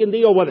so he can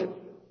deal with it.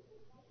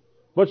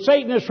 But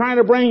Satan is trying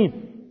to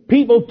bring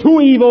people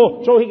to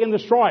evil so he can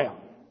destroy them.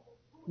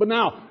 But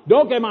now,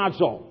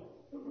 dokemazo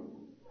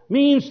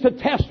means to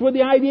test with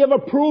the idea of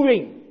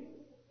approving.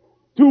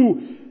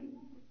 To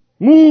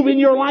move in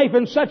your life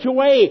in such a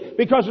way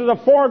because there's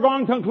a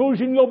foregone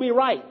conclusion you'll be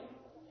right.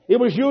 It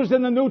was used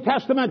in the New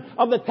Testament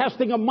of the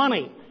testing of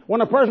money. When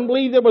a person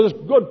believed it was a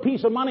good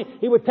piece of money,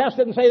 he would test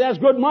it and say, that's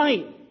good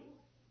money.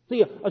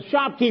 See, a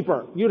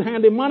shopkeeper, you'd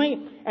hand him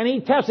money, and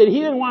he'd test it. He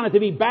didn't want it to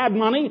be bad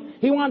money.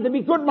 He wanted it to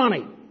be good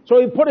money. So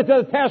he'd put it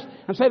to the test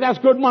and say, that's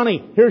good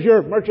money. Here's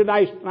your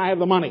merchandise, and I have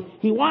the money.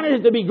 He wanted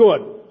it to be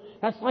good.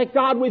 That's like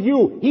God with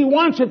you. He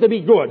wants it to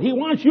be good. He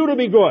wants you to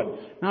be good.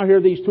 Now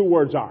here these two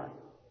words are.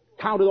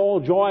 Count it all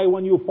joy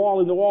when you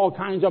fall into all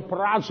kinds of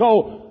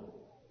peirazo.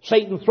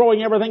 Satan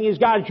throwing everything he's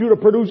got at you to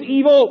produce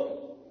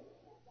evil.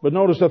 But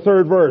notice the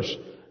third verse,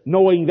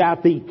 knowing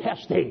that the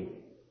testing.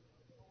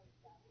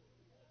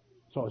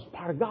 So it's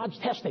part of God's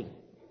testing.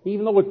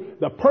 Even though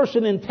the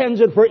person intends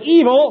it for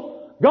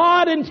evil,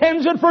 God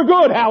intends it for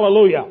good.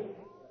 Hallelujah.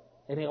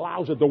 And He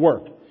allows it to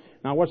work.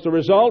 Now what's the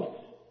result?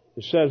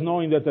 It says,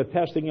 knowing that the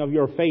testing of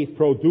your faith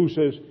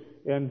produces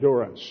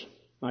endurance.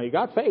 Now you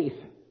got faith.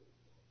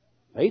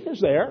 Faith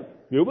is there.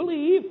 You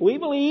believe. We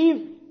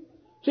believe.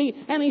 See,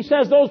 and He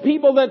says those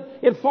people that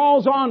it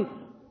falls on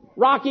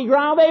rocky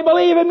ground, they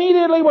believe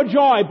immediately with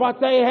joy, but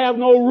they have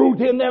no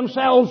root in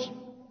themselves.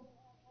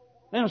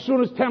 And as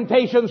soon as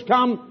temptations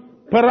come,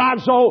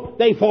 perazzo,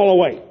 they fall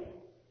away.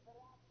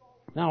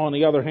 Now on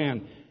the other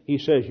hand, He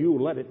says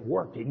you let it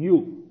work in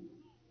you.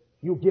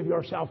 You give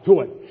yourself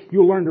to it.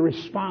 You learn to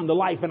respond to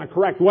life in a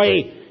correct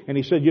way. And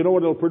He said, you know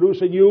what it'll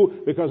produce in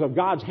you? Because of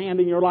God's hand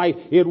in your life,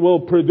 it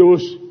will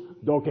produce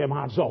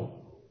dokemazo,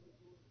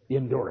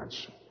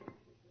 endurance.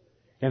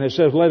 And it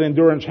says, let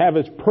endurance have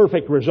its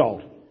perfect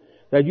result,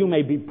 that you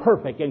may be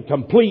perfect and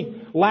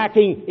complete,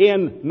 lacking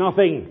in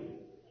nothing.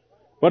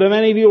 But if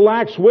any of you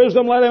lacks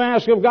wisdom, let him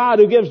ask of God,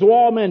 who gives to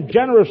all men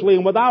generously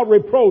and without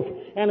reproach,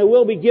 and it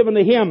will be given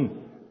to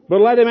him.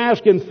 But let him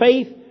ask in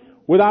faith,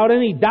 without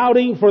any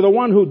doubting, for the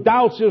one who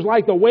doubts is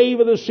like the wave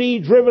of the sea,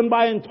 driven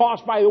by and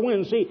tossed by the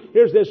wind. See,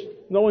 here's this,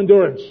 no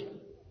endurance.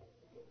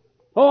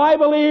 Oh, I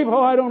believe.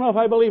 Oh, I don't know if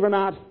I believe or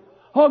not.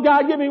 Oh,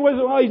 God, give me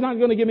wisdom. Oh, He's not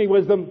going to give me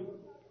wisdom.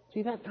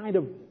 See, that kind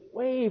of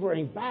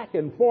wavering back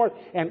and forth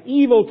and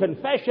evil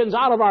confessions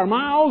out of our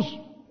mouths.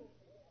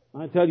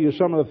 I tell you,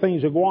 some of the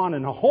things that go on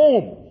in a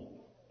home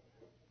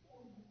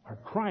are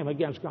crime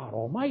against God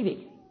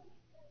Almighty.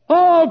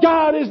 Oh,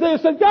 God is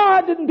this, and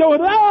God didn't do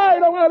it. I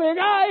don't want to be,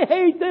 I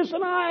hate this,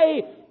 and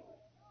I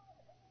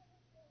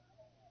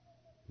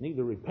need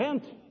to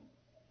repent,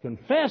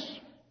 confess,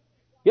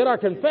 get our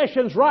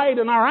confessions right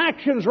and our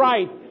actions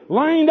right,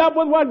 lined up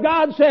with what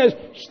God says.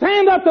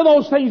 Stand up to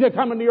those things that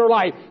come into your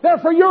life. They're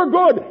for your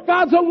good.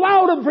 God's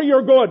allowed them for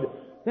your good.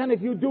 Then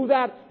if you do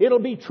that, it'll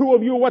be true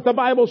of you. What the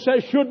Bible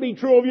says should be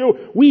true of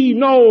you. We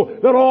know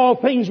that all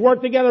things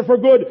work together for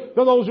good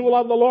to those who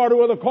love the Lord,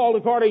 who are called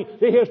according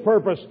to His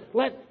purpose.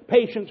 Let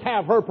patience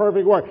have her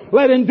perfect work.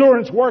 Let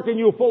endurance work in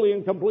you fully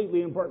and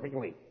completely and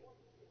perfectly.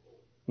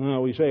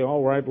 Now we say,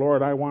 all right,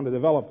 Lord, I want to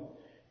develop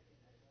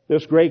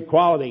this great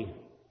quality.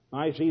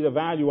 I see the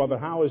value of it.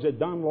 How is it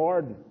done,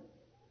 Lord?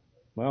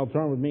 Well,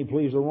 turn with me,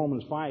 please, to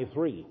Romans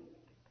 5:3.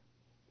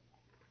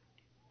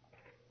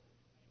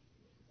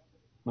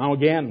 Now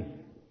again,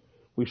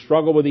 we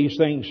struggle with these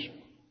things.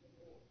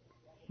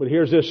 But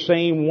here's this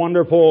same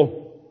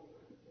wonderful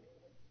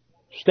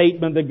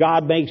statement that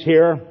God makes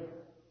here.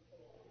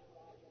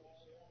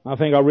 I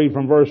think I'll read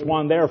from verse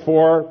 1.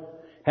 Therefore,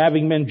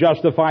 having been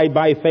justified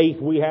by faith,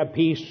 we have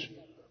peace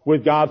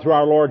with God through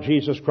our Lord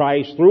Jesus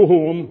Christ, through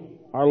whom,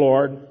 our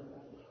Lord,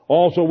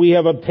 also we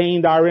have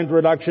obtained our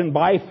introduction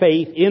by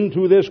faith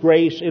into this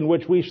grace in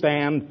which we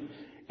stand,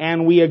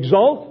 and we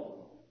exult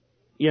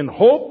in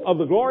hope of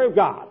the glory of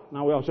God.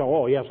 Now we all say,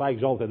 oh yes, I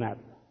exult in that.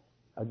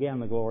 Again,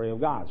 the glory of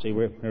God. See,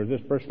 there's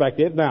this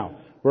perspective now.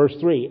 Verse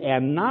 3,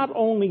 and not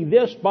only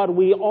this, but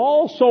we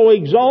also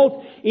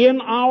exult in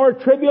our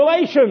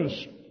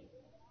tribulations.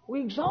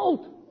 We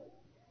exult.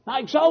 Now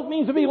exult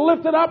means to be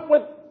lifted up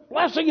with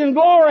blessing and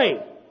glory.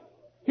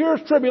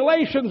 Here's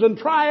tribulations and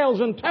trials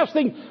and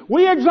testing.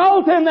 We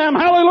exult in them.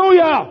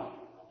 Hallelujah.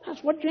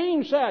 That's what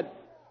James said.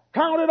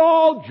 Count it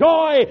all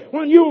joy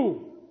when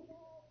you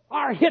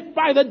are hit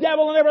by the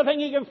devil and everything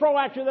he can throw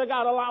at you that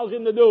God allows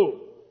him to do.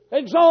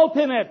 Exult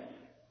in it.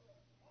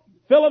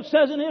 Philip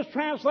says in his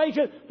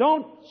translation,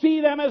 don't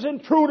see them as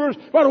intruders,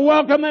 but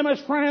welcome them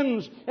as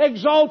friends.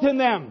 Exult in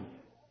them.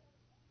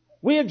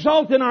 We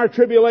exult in our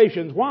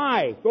tribulations.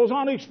 Why? Goes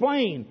on to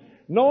explain.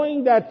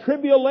 Knowing that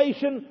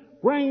tribulation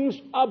brings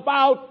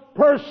about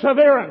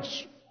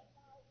perseverance.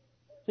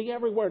 See,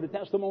 everywhere the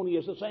testimony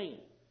is the same.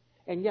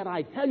 And yet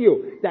I tell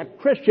you that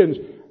Christians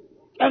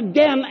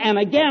again and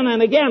again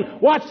and again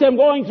watch them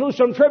going through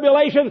some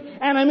tribulations,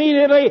 and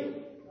immediately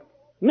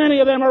many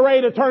of them are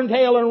ready to turn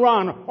tail and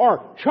run,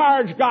 or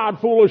charge God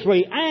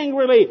foolishly,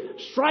 angrily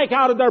strike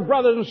out at their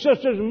brothers and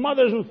sisters and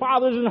mothers and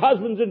fathers and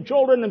husbands and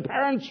children and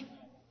parents.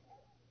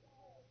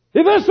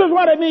 If this is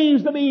what it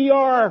means to be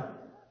your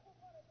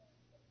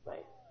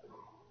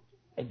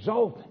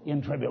exult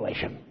in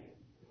tribulation,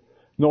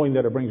 knowing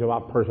that it brings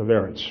about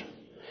perseverance.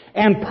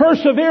 And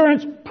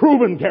perseverance,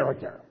 proven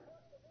character.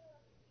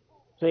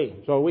 See,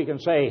 so we can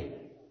say,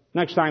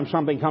 next time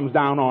something comes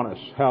down on us,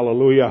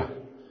 hallelujah,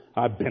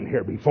 I've been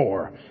here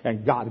before,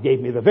 and God gave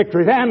me the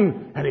victory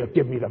then, and He'll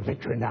give me the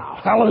victory now.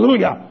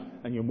 Hallelujah!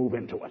 And you move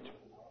into it.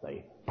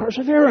 See?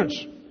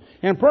 Perseverance.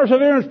 And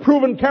perseverance,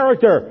 proven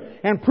character.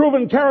 And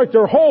proven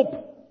character,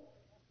 hope.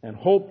 And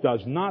hope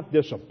does not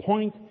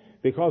disappoint,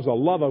 because the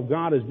love of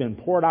God has been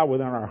poured out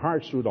within our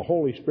hearts through the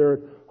Holy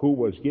Spirit who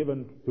was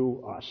given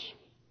to us.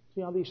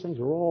 See how these things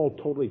are all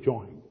totally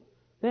joined.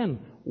 Then,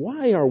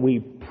 why are we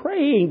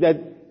praying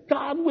that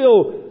God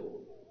will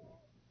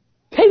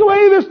take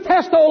away this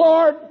test, oh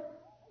Lord?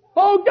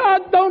 Oh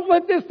God, don't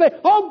let this thing,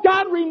 oh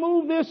God,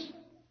 remove this.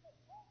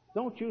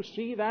 Don't you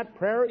see that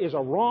prayer is a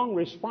wrong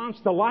response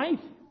to life?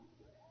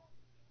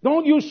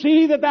 Don't you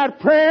see that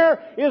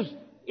prayer is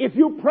If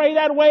you pray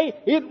that way,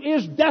 it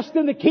is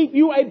destined to keep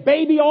you a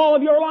baby all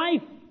of your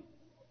life.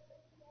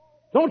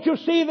 Don't you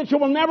see that you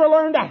will never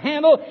learn to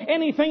handle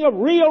anything of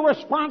real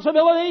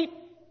responsibility?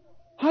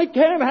 I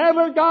can't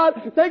handle it,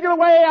 God. Take it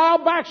away.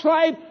 I'll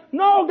backslide.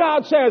 No,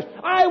 God says,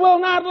 I will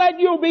not let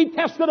you be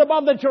tested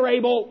above that you're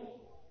able.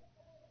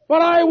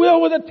 But I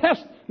will with a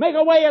test make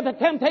a way at the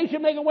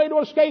temptation, make a way to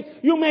escape.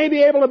 You may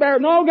be able to bear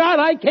it. No, God,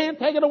 I can't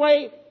take it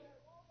away.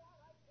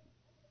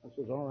 I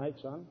says, all right,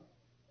 son.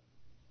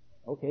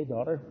 Okay,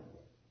 daughter.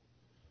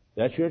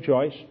 That's your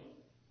choice.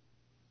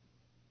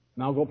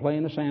 Now go play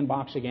in the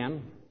sandbox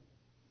again.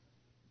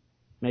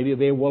 Maybe you'll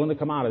be willing to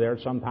come out of there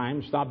at some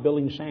time. Stop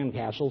building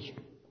sandcastles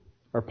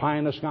or pie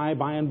in the sky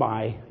by and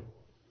by,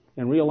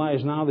 and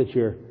realize now that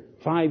you're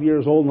 5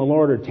 years old in the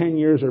Lord, or 10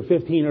 years, or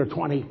 15, or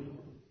 20.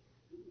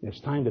 It's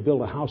time to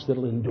build a house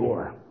that'll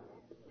endure.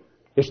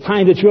 It's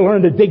time that you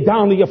learn to dig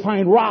down till you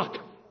find rock.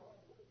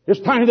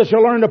 It's time that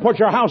you learn to put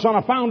your house on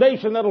a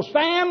foundation that'll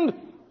stand.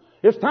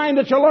 It's time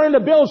that you learn to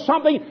build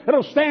something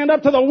that'll stand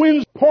up to the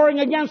winds pouring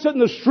against it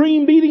and the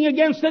stream beating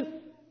against it.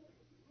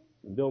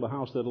 And build a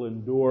house that'll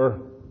endure.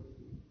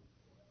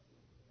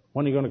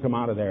 When are you going to come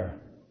out of there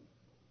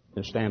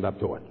and stand up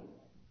to it?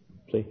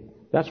 See?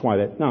 That's why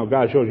now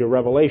God shows you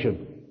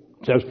Revelation.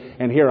 It says,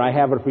 and here I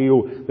have it for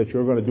you that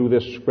you're going to do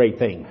this great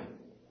thing.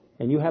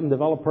 And you haven't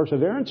developed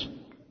perseverance?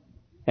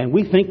 And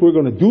we think we're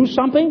going to do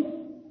something?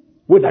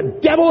 With the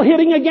devil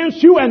hitting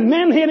against you and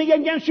men hitting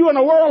against you and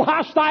a world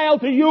hostile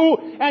to you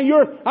and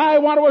I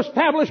want to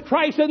establish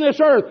Christ in this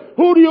earth.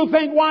 Who do you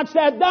think wants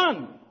that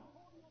done?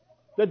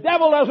 The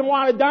devil doesn't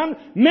want it done.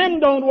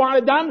 Men don't want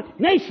it done.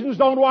 Nations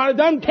don't want it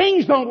done.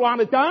 Kings don't want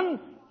it done.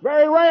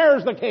 Very rare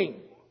is the king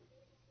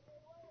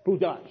who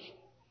does.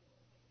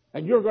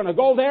 And you're going to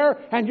go there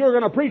and you're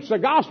going to preach the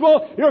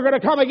gospel. You're going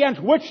to come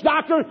against witch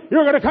doctor.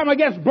 You're going to come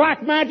against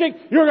black magic.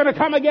 You're going to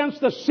come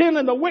against the sin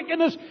and the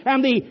wickedness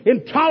and the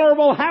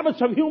intolerable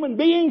habits of human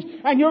beings.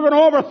 And you're going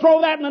to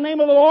overthrow that in the name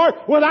of the Lord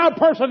without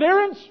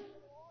perseverance.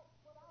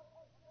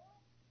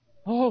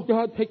 Oh,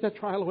 God, take that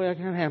trial away. I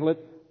can't handle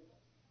it.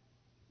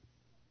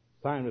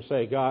 Time to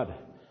say, God,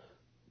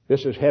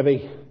 this is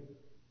heavy.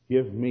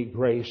 Give me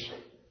grace.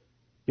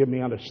 Give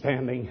me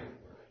understanding.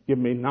 Give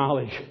me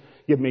knowledge.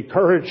 Give me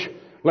courage.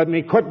 Let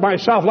me quit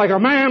myself like a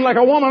man, like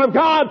a woman of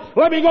God.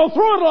 Let me go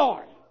through it,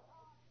 Lord.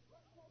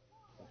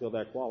 Until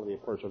that quality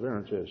of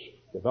perseverance is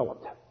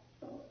developed.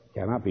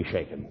 Cannot be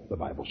shaken, the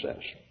Bible says.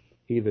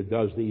 He that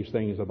does these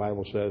things, the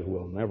Bible says,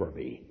 will never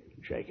be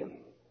shaken.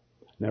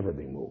 Never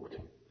be moved.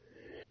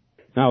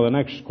 Now, the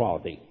next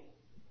quality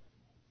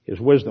is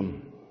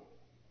wisdom.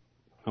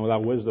 And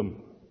without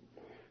wisdom,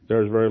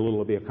 there's very little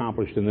to be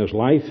accomplished in this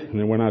life. And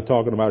then we're not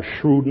talking about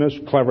shrewdness,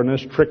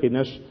 cleverness,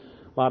 trickiness.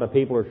 A lot of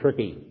people are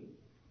tricky,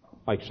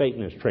 like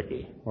Satan is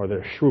tricky, or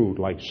they're shrewd,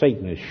 like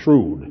Satan is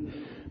shrewd.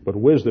 But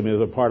wisdom is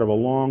a part of a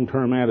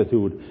long-term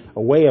attitude,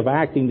 a way of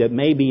acting that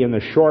may be in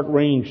the short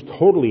range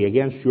totally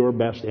against your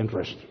best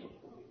interest.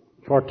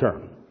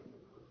 Short-term.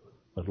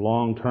 But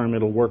long-term,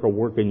 it'll work a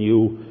work in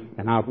you,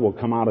 and out will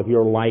come out of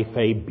your life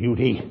a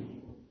beauty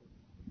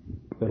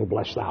that'll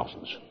bless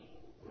thousands.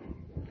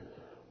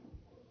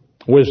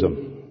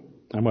 Wisdom.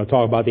 I'm going to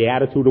talk about the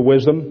attitude of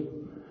wisdom.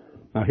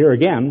 Now here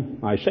again,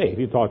 I say, if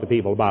you talk to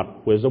people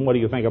about wisdom, what do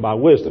you think about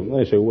wisdom?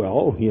 They say,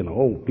 well,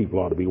 people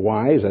ought to be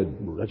wise.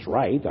 That's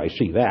right, I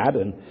see that.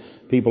 And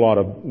people ought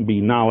to be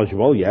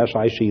knowledgeable. Yes,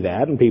 I see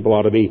that. And people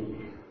ought to be...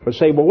 But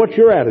say, well, what's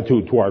your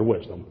attitude toward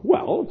wisdom?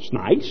 Well, it's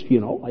nice,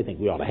 I think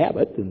we ought to have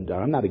it, and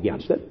I'm not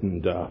against it.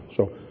 And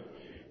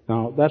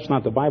now, that's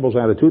not the Bible's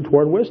attitude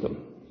toward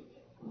wisdom.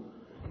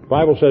 The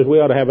Bible says we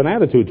ought to have an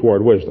attitude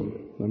toward wisdom.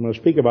 I'm going to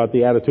speak about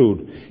the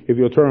attitude. If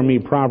you'll turn to me,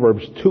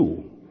 Proverbs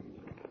 2.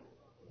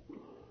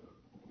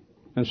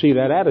 And see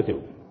that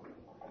attitude.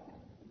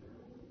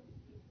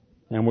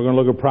 And we're going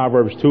to look at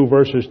Proverbs 2,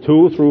 verses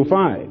 2 through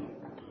 5.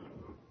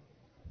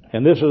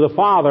 And this is a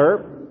father,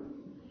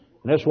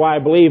 and that's why I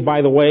believe,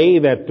 by the way,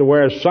 that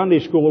whereas Sunday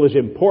school is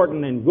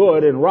important and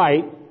good and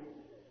right,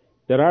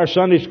 that our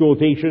Sunday school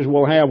teachers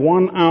will have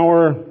 1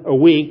 hour a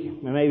week,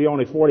 and maybe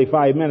only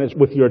 45 minutes,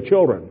 with your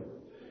children.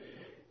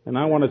 And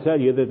I want to tell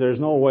you that there's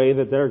no way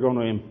that they're going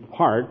to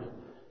impart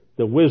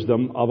the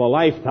wisdom of a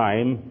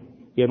lifetime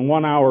in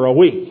 1 hour a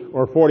week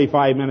or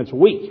 45 minutes a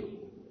week.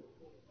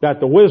 That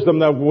the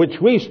wisdom of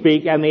which we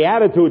speak and the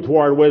attitude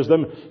toward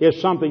wisdom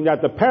is something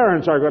that the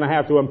parents are going to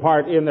have to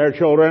impart in their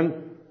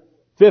children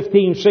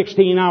 15,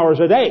 16 hours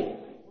a day.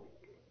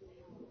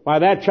 By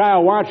that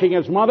child watching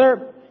its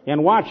mother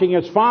and watching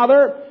its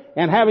father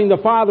and having the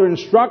father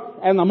instruct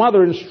and the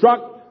mother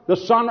instruct the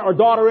son or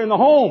daughter in the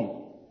home.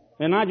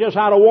 And not just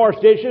how to wash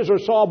dishes or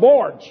saw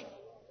boards,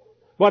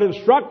 but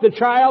instruct the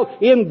child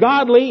in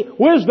godly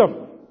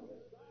wisdom.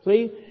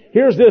 See,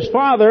 here's this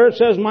father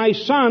says, my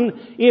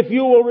son, if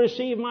you will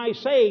receive my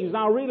sayings.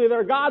 Now really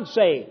they're God's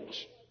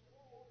sayings.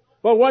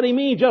 But what he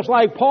means, just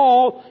like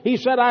Paul, he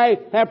said, I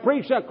have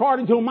preached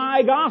according to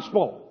my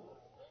gospel.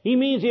 He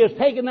means he has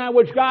taken that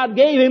which God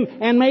gave him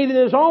and made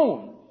it his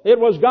own. It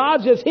was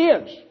God's, it's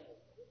his.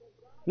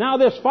 Now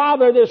this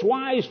father, this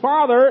wise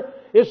father,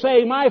 is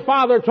saying, my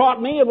Father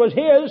taught me, it was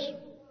His.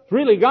 It's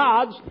really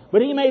God's,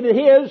 but He made it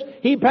His.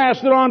 He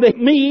passed it on to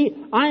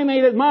me. I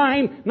made it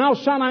mine. Now,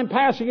 Son, I'm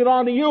passing it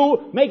on to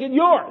you. Make it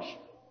yours.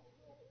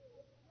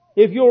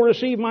 If you'll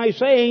receive my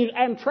sayings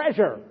and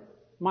treasure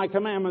my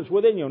commandments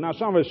within you. Now,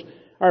 some of us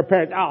are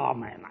parents, oh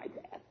man, my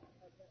dad.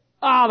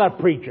 Oh, the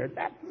preacher.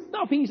 That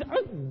stuff he's...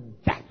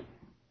 that.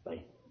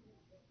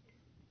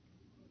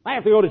 I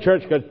have to go to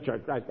church because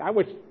church. I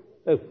wish...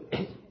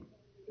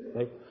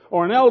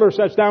 Or an elder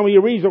sits down when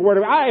you read the Word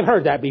of God. I've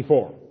heard that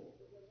before.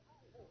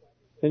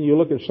 Then you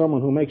look at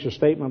someone who makes a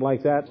statement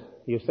like that,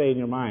 you say in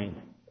your mind,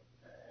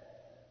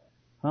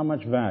 how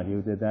much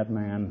value did that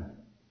man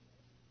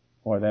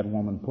or that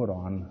woman put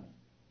on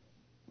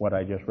what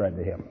I just read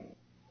to him?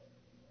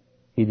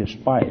 He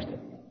despised it.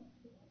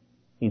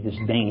 He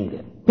disdained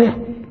it.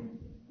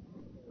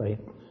 See?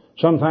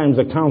 Sometimes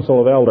the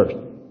council of elders,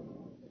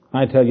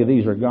 I tell you,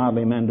 these are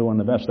godly men doing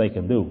the best they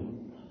can do.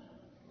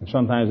 And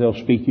sometimes they'll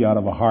speak to you out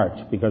of a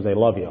heart because they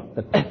love you.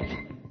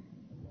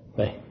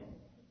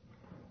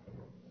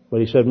 But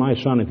he said, my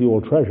son, if you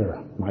will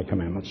treasure my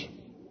commandments.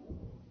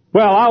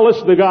 Well, I'll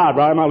listen to God,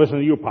 but I'm not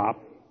listening to you,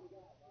 Pop.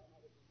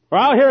 Or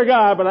I'll hear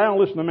God, but I don't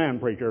listen to man,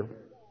 preacher.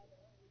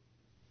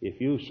 If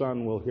you,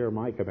 son, will hear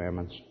my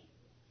commandments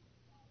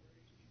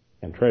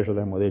and treasure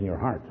them within your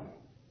heart.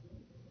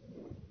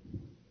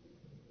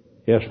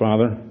 Yes,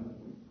 Father,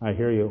 I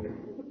hear you.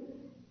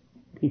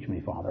 Teach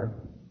me, Father.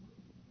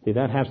 See,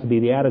 that has to be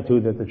the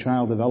attitude that the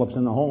child develops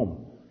in the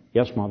home.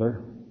 Yes,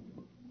 Mother.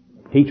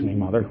 Teach me,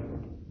 Mother.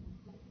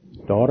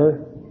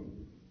 Daughter,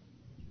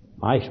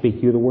 I speak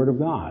to you the Word of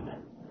God.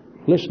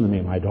 Listen to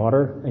me, my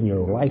daughter, and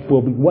your life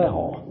will be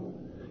well.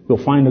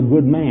 You'll find a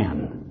good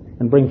man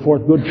and bring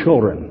forth good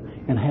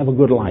children and have a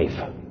good life.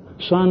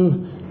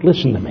 Son,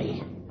 listen to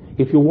me.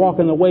 If you walk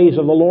in the ways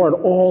of the Lord,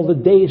 all the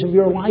days of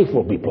your life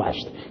will be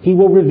blessed. He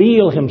will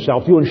reveal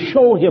Himself to you and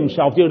show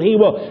Himself to you, and He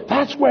will...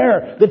 That's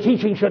where the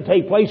teaching should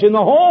take place, in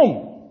the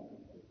home.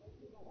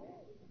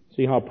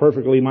 See how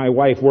perfectly my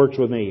wife works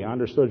with me. I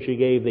understood she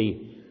gave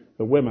the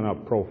women a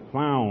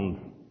profound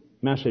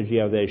message the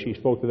other day. She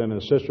spoke to them in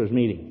the sisters'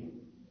 meeting.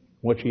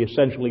 What she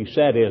essentially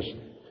said is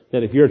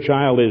that if your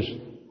child is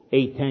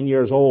 8, 10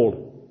 years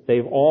old,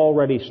 they've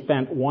already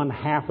spent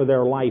 1/2 of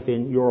their life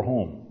in your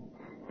home.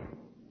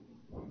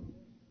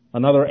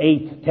 Another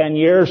 8, 10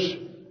 years,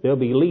 they'll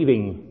be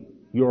leaving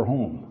your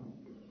home.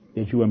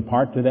 Did you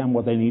impart to them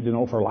what they need to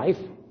know for life?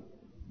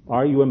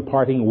 Are you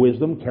imparting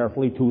wisdom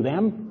carefully to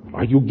them?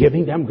 Are you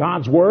giving them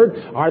God's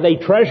Word? Are they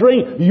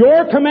treasuring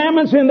your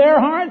commandments in their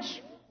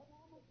hearts?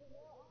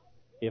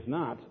 If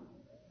not,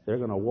 they're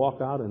going to walk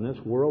out in this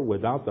world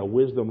without the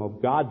wisdom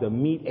of God to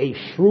meet a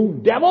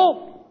shrewd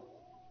devil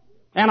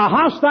and a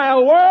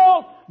hostile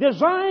world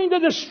designed to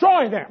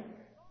destroy them.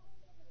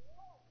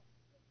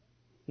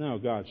 Now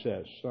God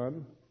says,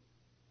 son,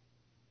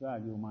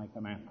 value my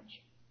commandments.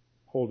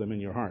 Hold them in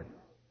your heart.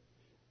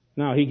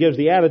 Now He gives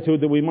the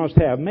attitude that we must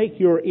have. Make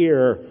your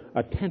ear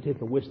attentive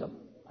to wisdom.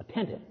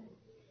 Attentive.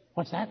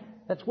 What's that?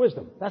 That's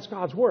wisdom. That's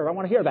God's Word. I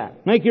want to hear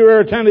that. Make your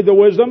ear attentive to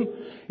wisdom.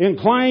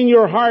 Incline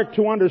your heart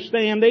to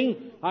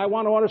understanding. I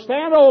want to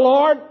understand, O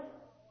Lord,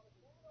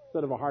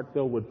 instead of a heart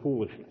filled with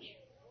foolishness.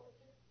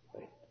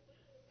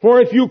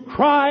 For if you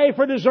cry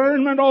for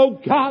discernment,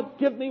 O God,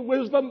 give me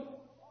wisdom.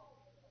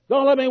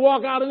 Don't let me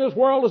walk out in this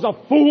world as a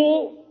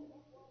fool.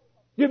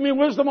 Give me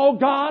wisdom, O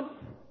God.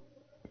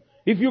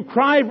 If you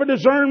cry for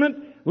discernment,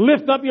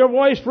 lift up your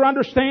voice for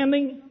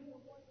understanding.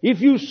 If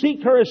you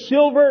seek her as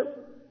silver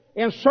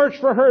and search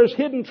for her as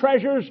hidden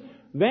treasures,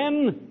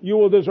 then you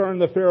will discern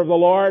the fear of the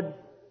Lord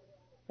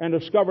and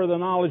discover the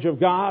knowledge of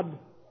God.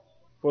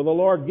 For the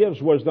Lord gives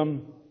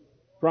wisdom.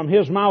 From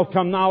His mouth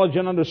come knowledge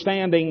and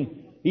understanding.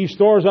 He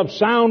stores up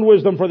sound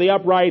wisdom for the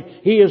upright.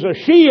 He is a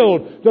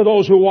shield to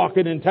those who walk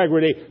in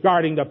integrity,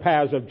 guarding the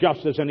paths of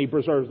justice, and He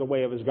preserves the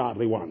way of His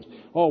godly ones.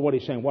 Oh, what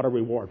He's saying, what a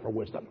reward for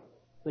wisdom.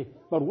 See?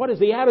 But what is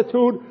the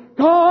attitude?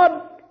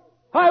 God,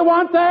 I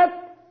want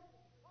that.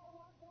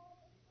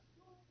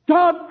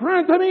 God,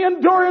 grant to me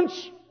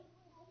endurance.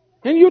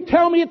 And you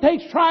tell me it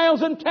takes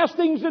trials and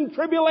testings and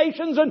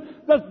tribulations and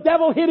the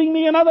devil hitting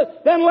me and other,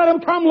 then let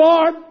him come,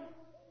 Lord.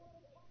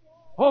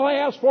 All I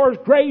ask for is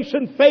grace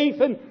and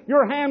faith and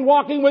your hand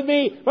walking with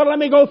me, but let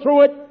me go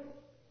through it.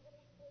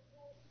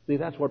 See,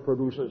 that's what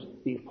produces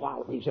these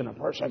qualities in a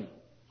person.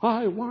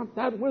 I want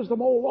that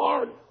wisdom, O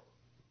Lord.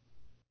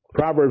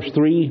 Proverbs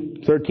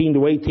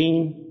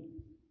 3:13-18.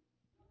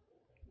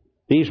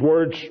 These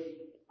words,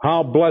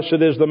 how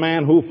blessed is the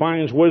man who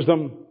finds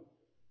wisdom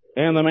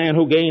and the man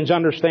who gains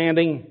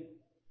understanding.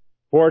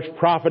 For its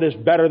profit is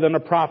better than the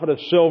profit of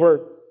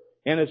silver,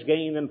 and its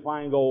gain than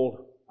fine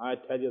gold. I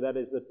tell you, that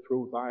is the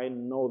truth. I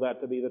know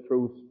that to be the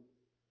truth.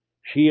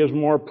 She is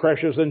more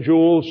precious than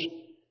jewels,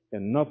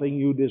 and nothing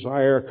you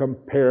desire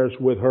compares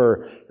with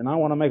her. And I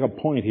want to make a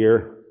point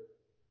here,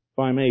 if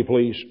I may,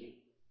 please.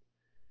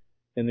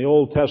 In the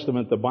Old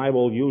Testament, the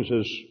Bible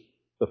uses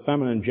the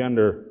feminine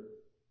gender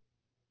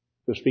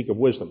to speak of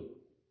wisdom.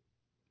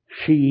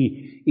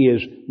 She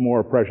is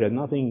more precious.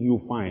 Nothing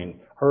you find.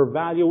 Her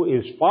value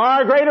is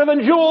far greater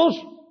than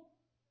jewels.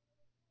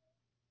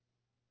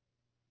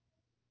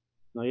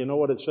 Now, you know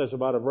what it says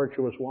about a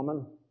virtuous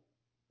woman?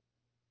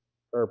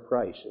 Her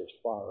price is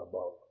far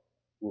above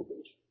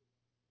rubies.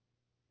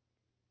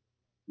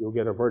 You'll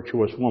get a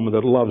virtuous woman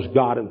that loves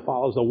God and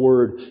follows the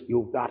Word.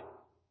 You've got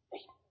a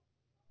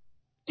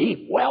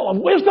deep well of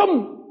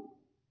wisdom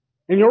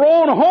in your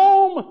own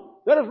home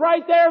that is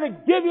right there to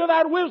give you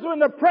that wisdom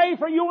and to pray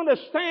for you and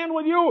to stand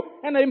with you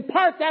and to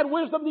impart that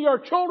wisdom to your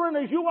children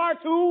as you are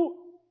too.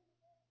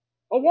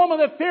 A woman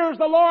that fears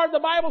the Lord, the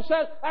Bible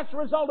says, that's the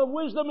result of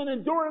wisdom and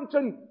endurance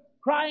and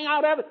crying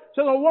out at it.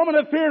 So the woman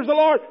that fears the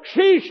Lord,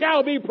 she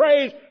shall be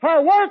praised.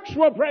 Her works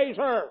will praise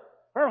her.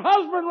 Her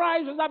husband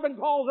rises up and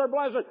calls her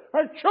blessed.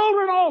 Her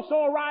children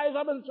also rise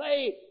up and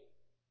say,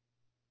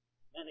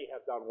 many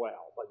have done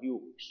well, but you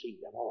exceed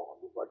them all,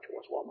 you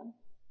virtuous woman.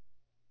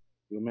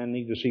 You men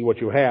need to see what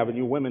you have, and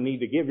you women need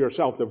to give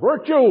yourself to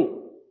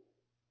virtue.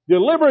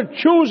 Deliberate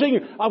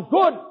choosing of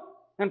good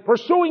and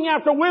pursuing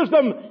after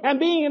wisdom and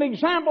being an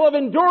example of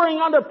enduring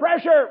under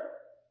pressure.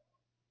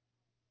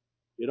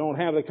 You don't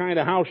have the kind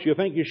of house you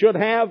think you should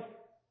have.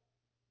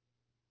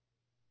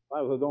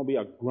 Bible says don't be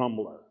a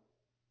grumbler,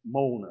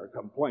 moaner,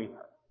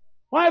 complainer.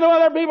 Why do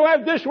other people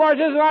have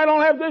dishwashers and I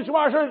don't have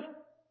dishwashers?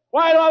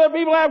 Why do other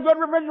people have good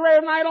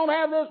refrigerators and I don't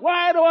have this?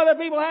 Why do other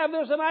people have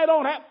this and I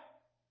don't have?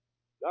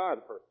 God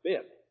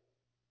forbid.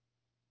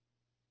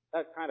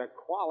 That kind of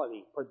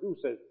quality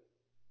produces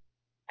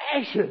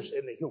ashes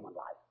in the human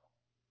life.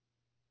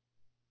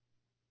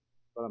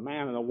 But a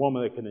man and a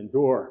woman that can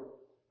endure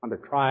under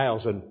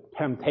trials and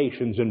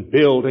temptations and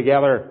build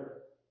together,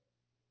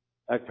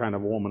 that kind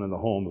of woman in the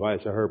home, I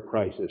say her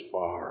price is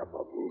far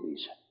above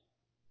rubies.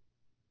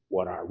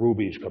 What are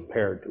rubies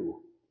compared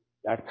to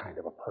that kind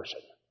of a person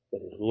that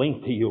is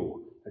linked to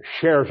you and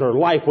shares her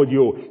life with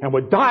you and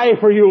would die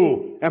for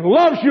you and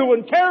loves you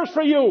and cares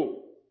for you?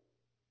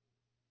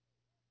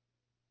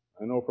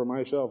 I know for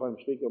myself, I'm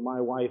speaking of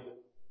my wife,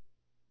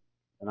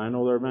 and I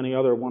know there are many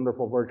other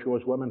wonderful,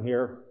 virtuous women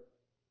here.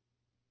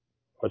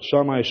 But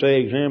some, I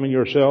say, examine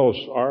yourselves.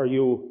 Are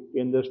you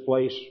in this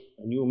place?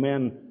 And you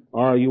men,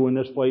 are you in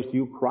this place? Do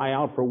you cry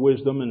out for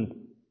wisdom? And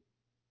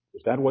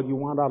is that what you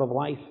want out of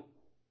life?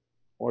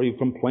 Or are you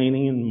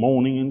complaining and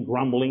moaning and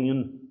grumbling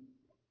and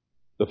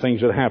the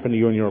things that happen to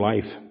you in your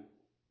life?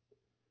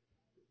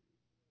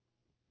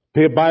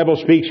 The Bible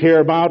speaks here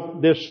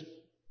about this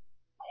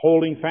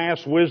holding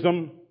fast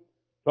wisdom.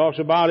 Talks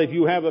about if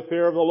you have the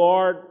fear of the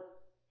Lord,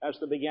 that's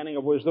the beginning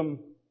of wisdom.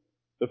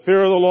 The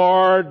fear of the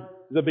Lord is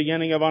the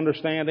beginning of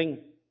understanding.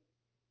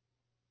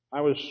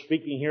 I was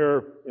speaking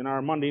here in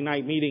our Monday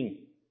night meeting,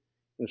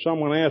 and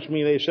someone asked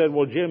me, they said,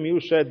 well, Jim, you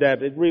said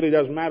that it really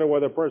doesn't matter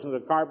whether a person's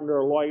a carpenter,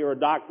 a lawyer, a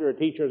doctor, a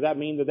teacher. Does that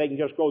mean that they can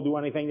just go do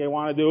anything they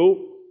want to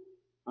do?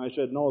 I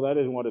said, no, that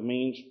isn't what it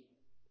means.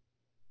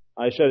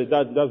 I said it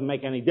doesn't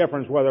make any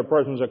difference whether a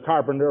person's a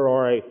carpenter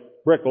or a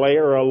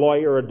bricklayer or a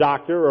lawyer or a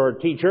doctor or a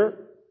teacher,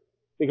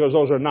 because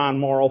those are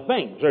non-moral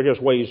things. They're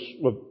just ways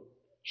of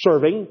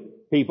serving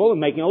people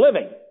and making a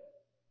living.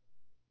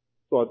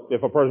 So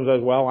if a person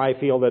says, well, I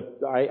feel that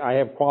I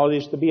have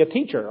qualities to be a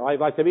teacher.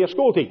 I'd like to be a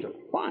school teacher.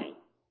 Fine.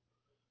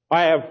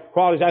 I have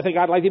qualities, I think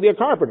I'd like to be a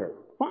carpenter.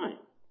 Fine.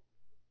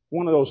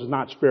 One of those is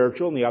not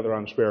spiritual and the other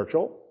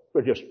unspiritual.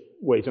 They're just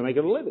ways of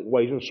making a living,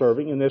 ways of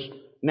serving in this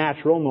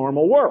natural,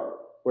 normal world.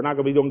 We're not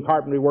going to be doing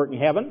carpentry work in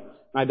heaven.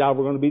 I doubt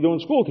we're going to be doing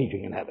school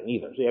teaching in heaven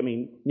either. See, I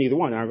mean, neither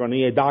one. Aren't going to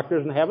need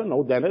doctors in heaven,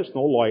 no dentists,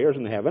 no lawyers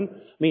in heaven.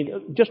 I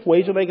mean, just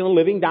ways of making a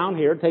living down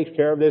here takes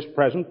care of this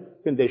present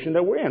condition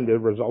that we're in, the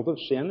result of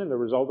sin and the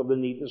result of the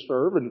need to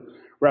serve and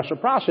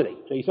reciprocity.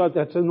 So he thought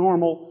that's a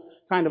normal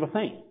kind of a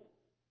thing.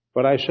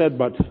 But I said,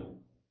 but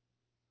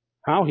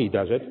how he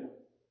does it,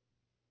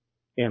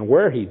 and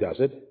where he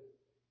does it,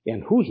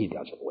 and who he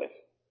does it with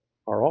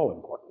are all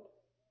important.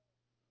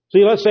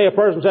 See, let's say a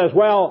person says,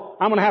 well,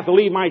 I'm going to have to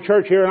leave my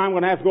church here and I'm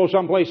going to have to go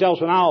someplace else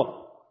and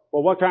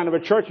well, what kind of a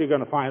church are you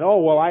going to find? Oh,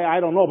 well,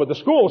 I don't know, but the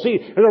school, see,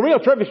 there's a real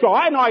terrific school.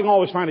 I know I can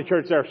always find a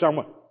church there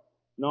somewhere.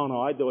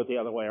 No, I do it the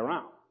other way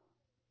around.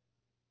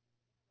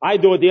 I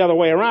do it the other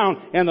way around,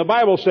 and the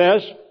Bible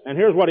says, and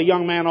here's what a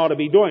young man ought to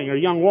be doing, or a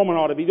young woman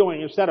ought to be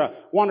doing, instead of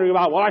wondering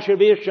about, well, I should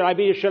be this, should I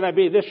be this, should I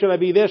be this, should I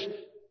be this?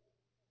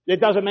 It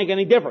doesn't make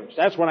any difference.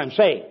 That's what I'm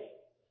saying.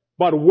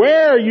 But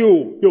where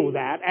you do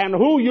that and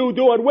who you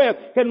do it with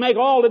can make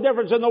all the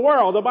difference in the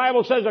world. The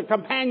Bible says a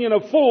companion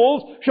of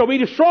fools shall be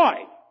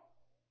destroyed.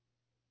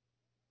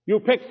 You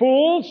pick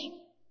fools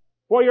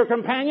for your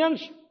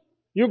companions.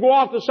 You go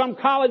off to some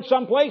college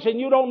someplace and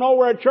you don't know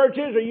where a church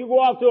is, or you go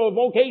off to a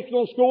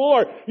vocational school,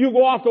 or you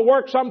go off to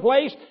work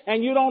someplace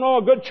and you don't know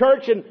a good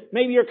church, and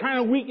maybe you're kind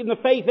of weak in the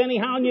faith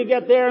anyhow, and you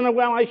get there and,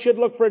 well, I should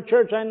look for a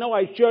church. I know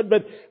I should,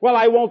 but, well,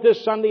 I won't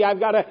this Sunday. I've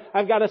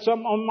got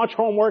some much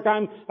homework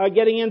I'm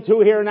getting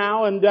into here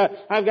now, and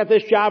I've got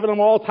this job and I'm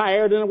all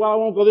tired, and, well, I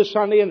won't go this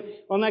Sunday, and,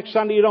 well, next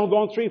Sunday you don't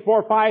go, and 3,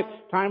 4, 5.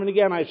 Time and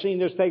again I've seen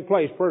this take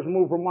place. Person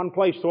move from one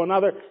place to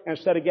another, and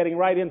instead of getting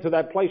right into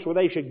that place where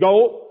they should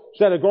go,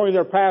 instead of going to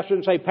their pastor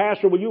and say,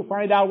 Pastor, will you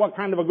find out what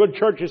kind of a good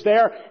church is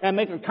there and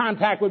make a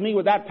contact with me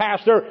with that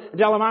pastor and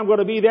tell him I'm going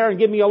to be there and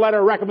give me a letter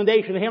of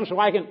recommendation to him so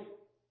I can...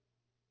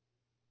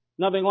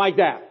 Nothing like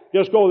that.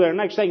 Just go there.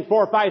 Next thing,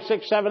 4, 5,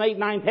 6, 7, 8,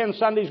 9, 10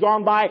 Sundays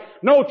gone by,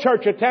 no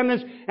church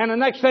attendance, and the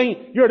next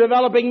thing, you're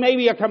developing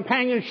maybe a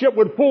companionship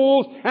with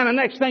fools, and the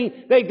next thing,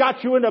 they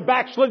got you in a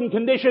backslidden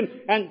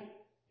condition, and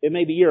it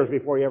may be years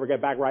before you ever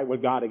get back right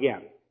with God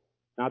again.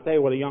 Now, I'll tell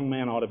you what a young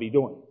man ought to be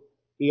doing.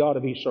 He ought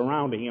to be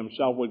surrounding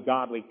himself with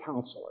godly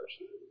counselors.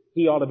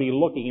 He ought to be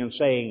looking and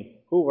saying,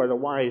 who are the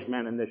wise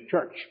men in this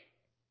church?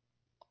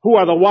 Who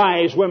are the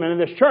wise women in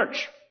this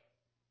church?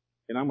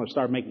 And I'm going to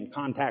start making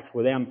contacts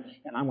with them,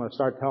 and I'm going to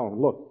start telling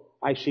them, look,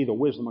 I see the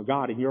wisdom of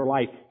God in your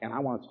life, and I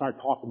want to start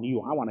talking to you.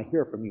 I want to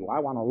hear from you.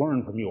 I want to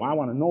learn from you. I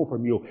want to know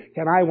from you.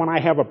 Can I, when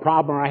I have a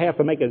problem or I have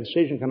to make a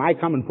decision, can I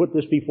come and put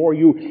this before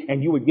you,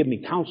 and you would give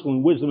me counsel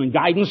and wisdom and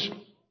guidance?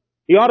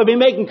 He ought to be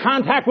making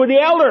contact with the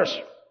elders.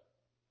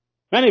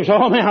 Many people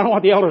say, oh man, I don't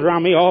want the elders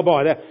around me. Oh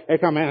boy, they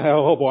come in,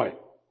 oh boy.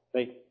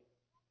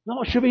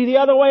 No, it should be the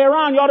other way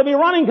around. You ought to be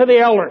running to the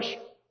elders.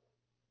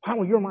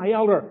 Oh, you're my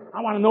elder.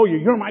 I want to know you.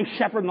 You're my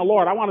shepherd in the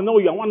Lord. I want to know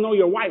you. I want to know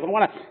your wife.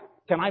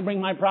 Can I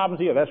bring my problems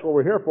to you? That's what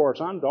we're here for,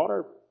 son,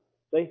 daughter.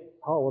 See?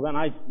 Oh, well then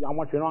I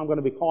want you to know I'm going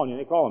to be calling you.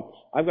 They call them.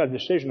 I've got a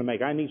decision to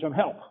make. I need some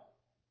help.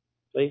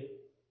 See?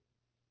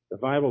 The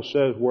Bible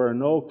says where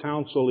no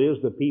counsel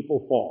is, the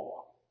people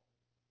fall.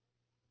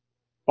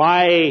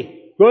 By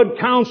good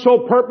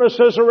counsel,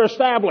 purposes are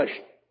established.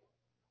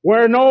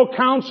 Where no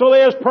counsel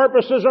is,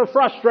 purposes are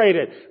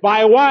frustrated.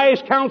 By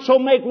wise counsel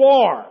make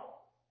war.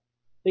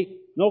 See?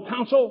 No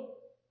counsel?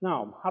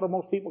 No. How do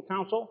most people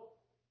counsel?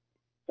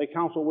 They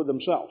counsel with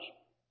themselves.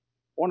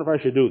 I wonder if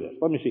I should do this.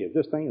 Let me see it.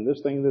 This thing and this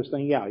thing and this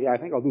thing. Yeah, I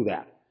think I'll do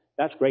that.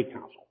 That's great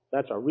counsel.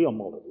 That's a real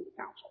multitude of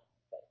counsel.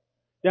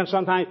 Then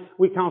sometimes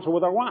we counsel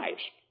with our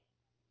wives.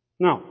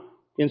 Now,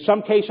 in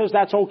some cases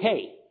that's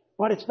okay.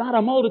 But it's not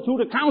a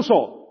multitude of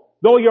counsel.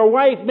 Though your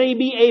wife may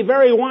be a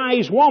very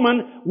wise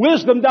woman,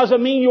 wisdom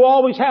doesn't mean you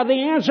always have the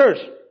answers.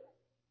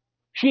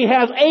 She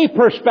has a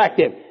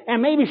perspective,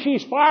 and maybe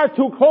she's far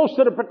too close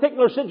to the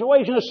particular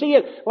situation to see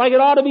it like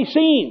it ought to be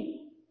seen.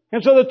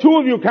 And so the two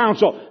of you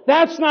counsel.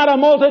 That's not a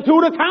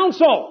multitude of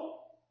counsel.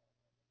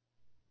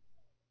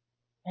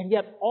 And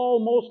yet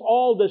almost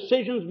all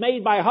decisions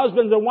made by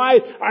husbands and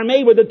wives are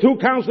made with the two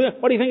counselors.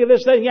 What do you think of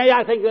this thing? Yeah,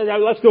 I think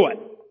let's do it.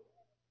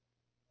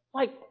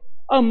 Like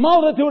a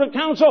multitude of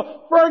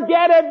counsel.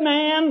 Forget it,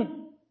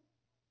 man.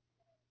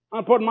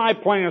 I'm putting my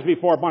plans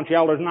before a bunch of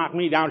elders knock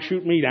me down,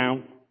 shoot me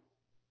down.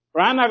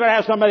 Or I'm not going to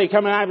have somebody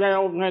come in and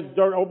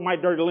open my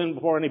dirty linen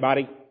before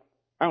anybody.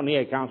 I don't need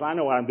a counsel. I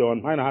know what I'm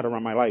doing. I know how to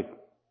run my life.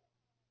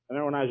 And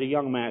then when I was a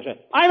young man, I said,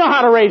 I know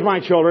how to raise my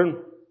children.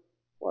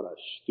 What a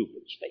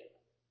stupid statement.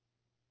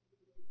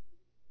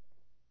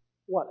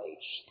 What a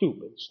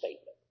stupid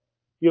statement.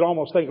 You'd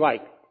almost think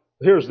like,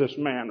 here's this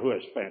man who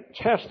has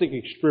fantastic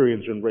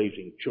experience in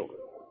raising children.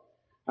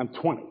 I'm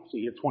 20. See,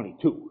 you're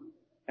 22.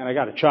 And I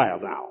got a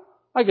child now.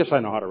 I guess I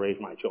know how to raise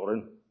my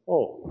children.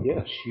 Oh,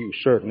 yes, you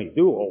certainly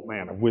do, old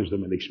man of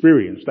wisdom and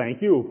experience.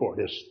 Thank you for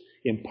this,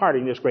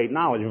 imparting this great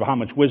knowledge of how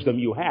much wisdom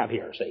you have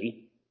here,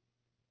 see?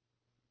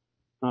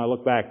 Now I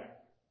look back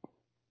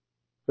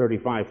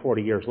 35,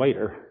 40 years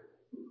later,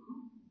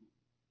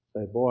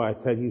 say, boy, I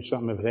tell you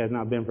something, if it had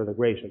not been for the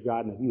grace of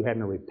God, and if you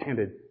hadn't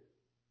repented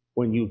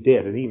when you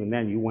did, and even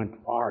then you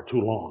went far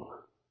too long.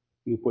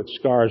 You put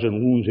scars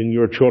and wounds in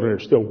your children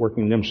that are still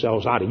working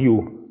themselves out of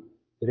you.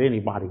 That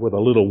anybody with a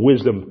little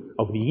wisdom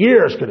of the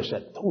years could have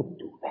said, don't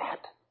do that.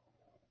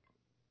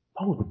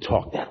 Don't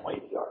talk that way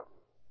to your...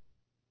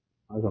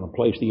 I was in a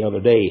place the other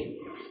day,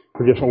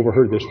 I just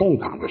overheard this phone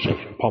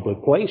conversation,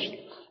 public place,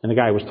 and the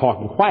guy was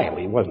talking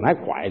quietly. He wasn't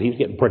that quiet. He was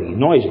getting pretty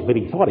noisy, but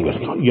he thought he was,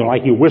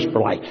 like you whisper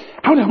like,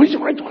 how the hell is it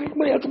right?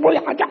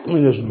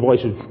 And his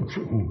voice is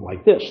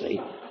like this, see?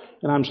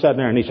 And I'm sitting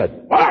there and he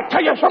said, well, I'll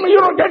tell you something, you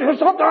don't get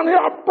yourself down here,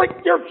 I'll break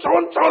your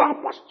so-and-so,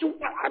 I'll bust you.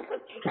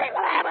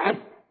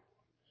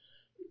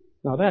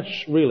 Now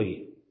that's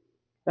really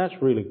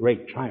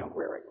great child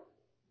rearing.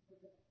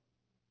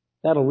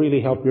 That'll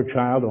really help your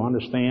child to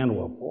understand,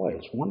 well, boy,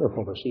 it's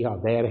wonderful to see how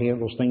Dad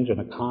handles things in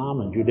a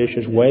calm and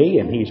judicious way,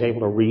 and he's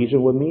able to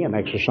reason with me and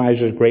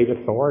exercises great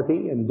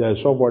authority and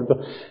so forth.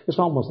 It's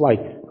almost like,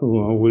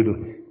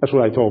 that's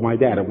what I told my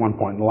dad at one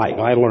point in life.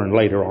 I learned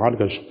later on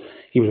because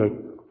he was a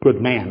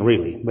good man,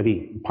 really, but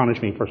he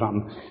punished me for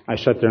something. I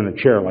sat there in a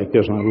chair like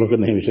this, and I looked at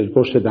him. He said,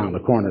 go sit down in the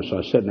corner. So I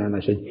was sitting there, and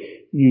I said,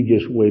 you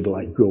just wait till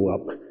I grow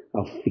up.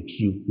 I'll fix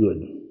you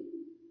good.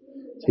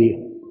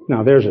 See,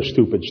 now there's a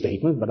stupid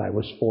statement, but I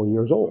was 4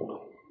 years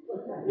old.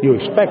 You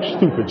expect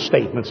stupid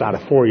statements out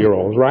of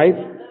 4-year-olds, right?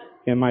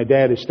 And my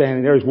dad is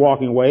standing there, he's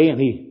walking away, and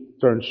he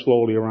turns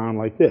slowly around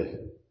like this.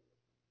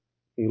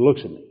 He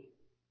looks at me.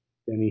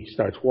 Then he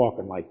starts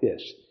walking like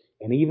this.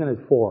 And even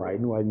at 4, I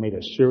knew I'd made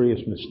a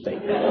serious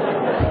mistake.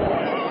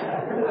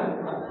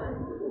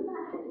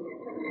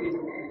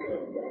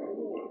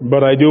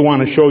 But I do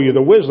want to show you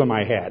the wisdom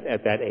I had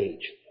at that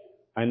age.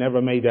 I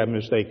never made that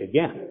mistake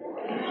again.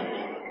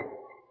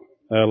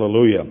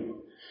 Hallelujah.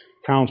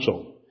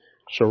 Counsel.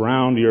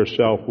 Surround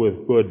yourself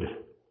with good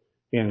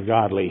and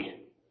godly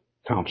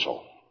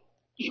counsel.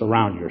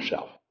 Surround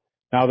yourself.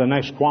 Now the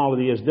next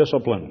quality is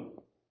discipline.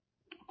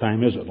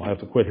 time is it? I'll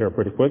have to quit here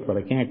pretty quick, but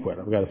I can't quit.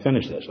 I've got to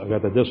finish this. I've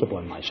got to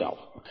discipline myself.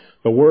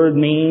 The word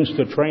means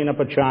to train up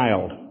a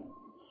child,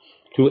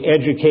 to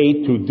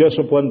educate, to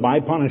discipline by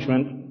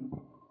punishment.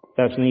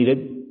 That's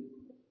needed.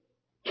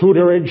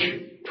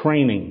 Tutorage,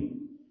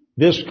 training.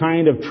 This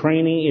kind of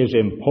training is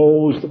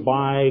imposed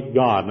by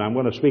God. And I'm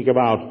going to speak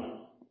about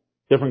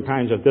different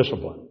kinds of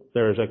discipline.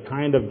 There is a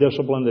kind of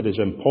discipline that is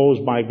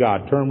imposed by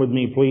God. Turn with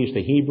me, please,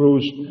 to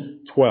Hebrews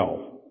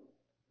 12.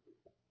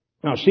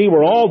 Now, see,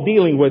 we're all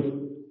dealing with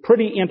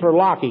pretty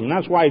interlocking. And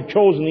that's why I've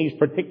chosen these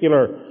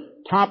particular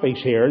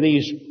topics here,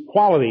 these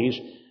qualities,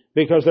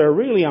 because they're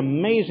really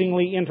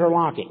amazingly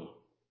interlocking.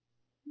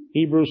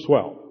 Hebrews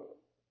 12.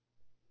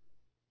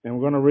 And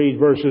we're going to read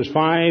verses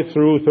 5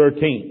 through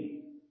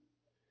 13.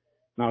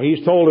 Now,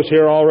 he's told us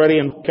here already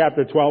in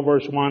chapter 12,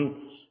 verse 1,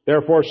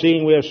 therefore,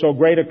 seeing we have so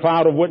great a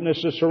cloud of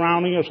witnesses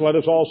surrounding us, let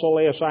us also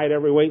lay aside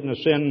every weight and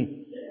the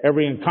sin,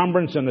 every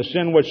encumbrance and the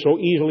sin which so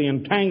easily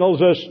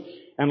entangles us,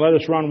 and let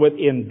us run with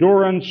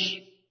endurance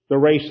the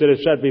race that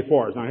is set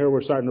before us. Now here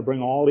we're starting to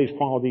bring all these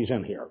qualities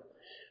in here.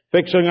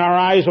 Fixing our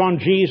eyes on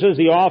Jesus,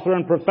 the author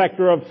and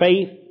perfecter of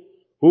faith,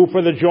 who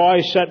for the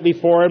joy set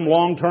before him,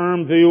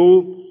 long-term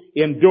view,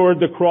 endured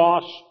the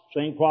cross,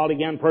 same quality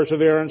again,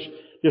 perseverance,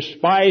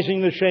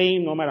 despising the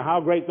shame, no matter how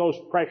great those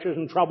pressures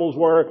and troubles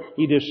were,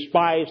 he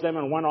despised them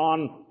and went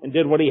on and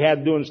did what he had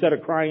to do instead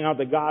of crying out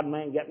to God,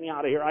 man, get me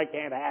out of here, I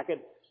can't hack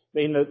it.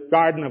 In the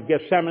Garden of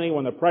Gethsemane,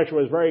 when the pressure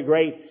was very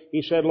great,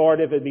 he said, Lord,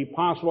 if it be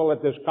possible,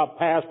 let this cup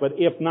pass, but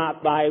if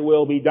not, thy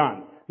will be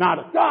done.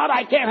 Not, God,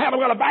 I can't have it, I'm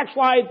going to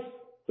backslide.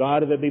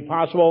 God, if it be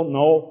possible,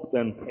 no,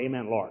 then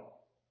amen, Lord.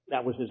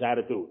 That was his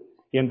attitude.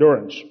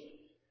 Endurance.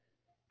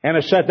 And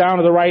is set down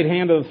to the right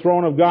hand of the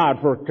throne of God,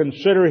 for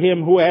consider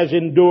him who has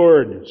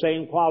endured,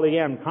 same quality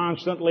again,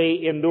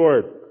 constantly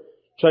endured,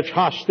 such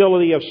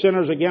hostility of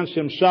sinners against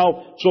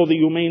himself, so that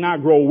you may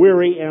not grow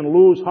weary and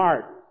lose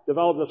heart.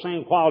 Develop the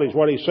same qualities,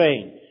 what he's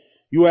saying.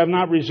 You have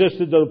not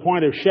resisted to the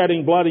point of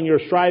shedding blood in your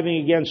striving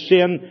against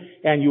sin,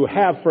 and you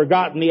have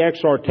forgotten the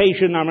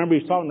exhortation. Now remember,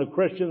 he's talking to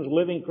Christians,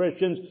 living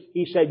Christians.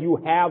 He said, you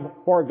have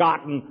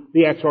forgotten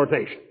the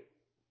exhortation.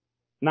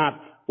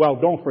 Not, well,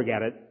 don't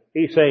forget it.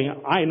 He's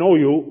saying, I know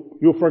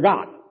you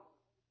forgot.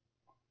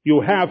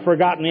 You have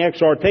forgotten the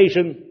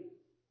exhortation,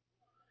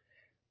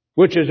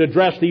 which is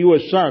addressed to you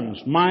as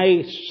sons.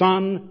 My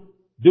son,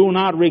 do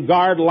not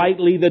regard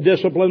lightly the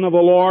discipline of the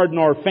Lord,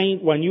 nor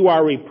faint when you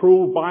are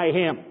reproved by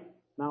him.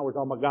 Now we're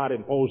talking about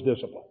God-imposed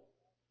discipline.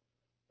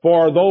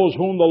 For those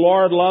whom the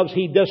Lord loves,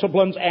 he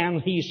disciplines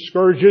and he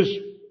scourges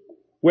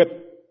with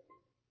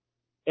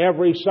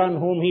every son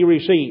whom he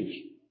receives.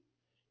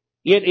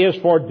 It is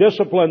for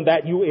discipline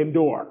that you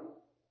endure.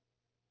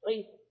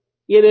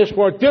 It is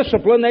for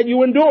discipline that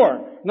you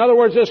endure. In other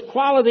words, this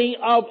quality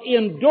of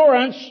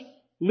endurance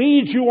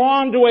leads you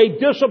on to a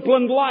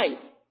disciplined life.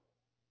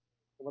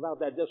 Without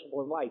that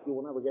disciplined life, you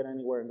will never get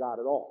anywhere in God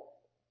at all.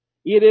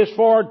 It is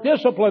for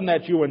discipline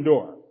that you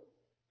endure.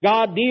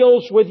 God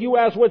deals with you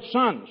as with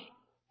sons.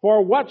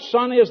 For what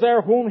son is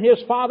there whom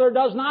his father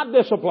does not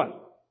discipline?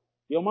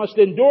 You must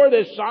endure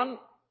this son.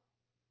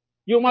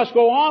 You must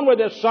go on with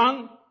this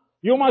son.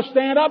 You must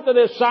stand up to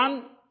this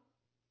son.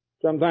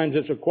 Sometimes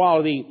it's a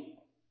quality.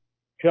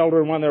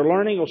 Children, when they're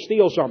learning, will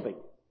steal something.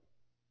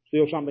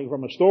 Steal something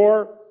from a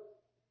store,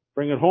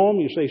 bring it home.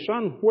 You say,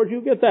 son, where'd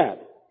you get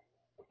that?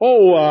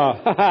 Oh,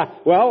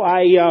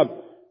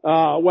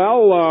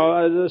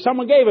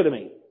 someone gave it to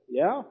me.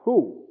 Yeah?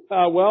 Who?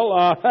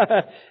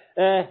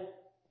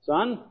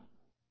 Son?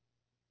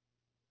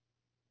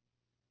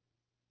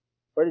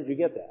 Where did you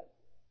get that?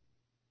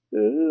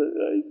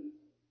 I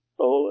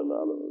stole it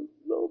out of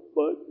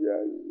nobody.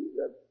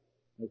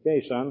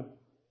 Okay, son.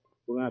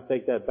 We're going to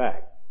take that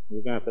back.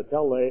 You're going to have to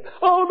tell Larry,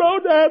 oh no,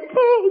 Dad!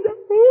 Oh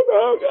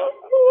no,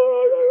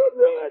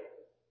 Dad!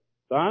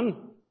 Son?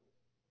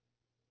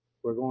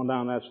 We're going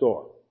down that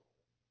store.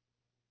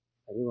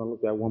 And you're going to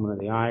look that woman in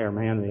the eye or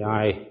man in the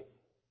eye,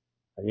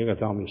 and you're going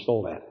to tell them you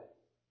stole that.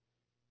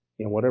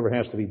 You know, whatever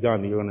has to be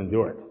done, you're going to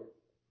endure it.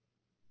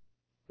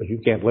 But you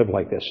can't live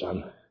like this,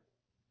 son.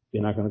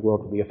 You're not going to grow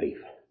up to be a thief.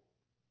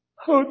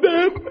 Oh,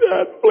 Dad,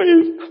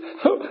 please.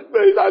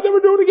 Please, I'll never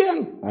do it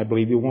again. I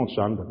believe you won't,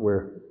 son, but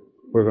we're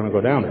going to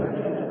go down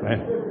there. Right?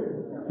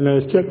 And I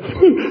was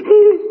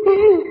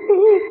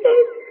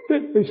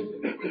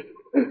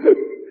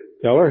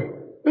tell her.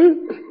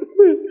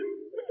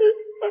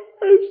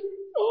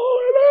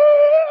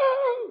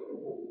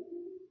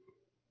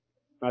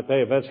 I tell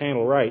you, if that's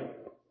handled right,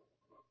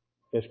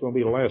 it's going to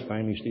be the last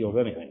time he steals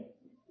anything.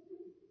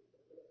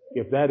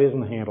 If that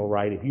isn't handled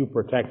right, if you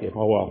protect him, we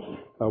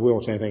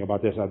won't say anything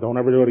about this. Don't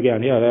ever do it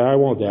again. Yeah, I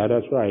won't, Dad.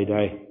 That's right.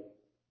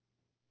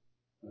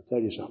 I'll tell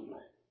you something.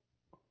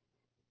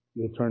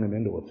 You'll turn him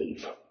into a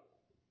thief.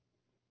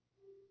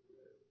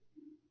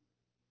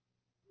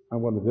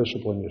 I'm going to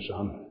discipline you,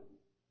 son.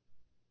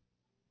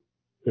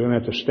 You're going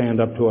to have to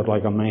stand up to it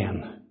like a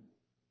man.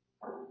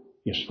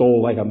 You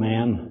stole like a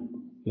man.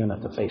 You're going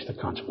to have to face the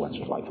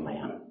consequences like a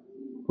man.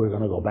 We're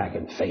going to go back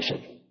and face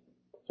it.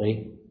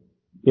 See?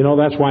 You know,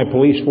 that's why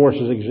police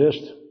forces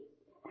exist.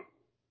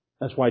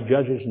 That's why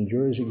judges and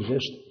juries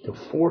exist, to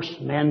force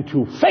men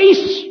to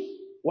face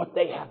what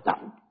they have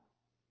done.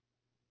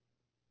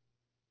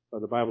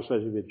 But the Bible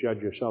says if you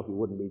judge yourself, you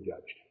wouldn't be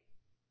judged.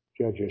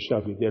 Judge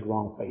yourself, you did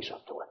wrong, face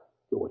up to it.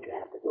 Do what you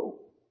have to do.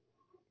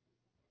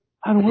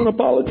 I don't want to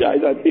apologize,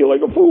 I feel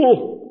like a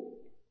fool.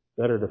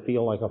 Better to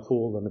feel like a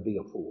fool than to be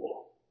a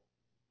fool.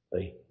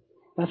 See?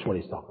 That's what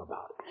he's talking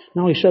about.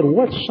 Now he said,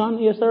 what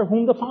son is there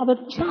whom the father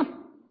does not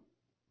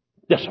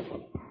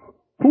discipline?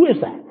 Who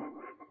is that?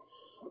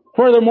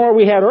 Furthermore,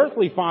 we had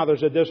earthly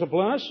fathers that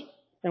disciplined us,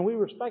 and we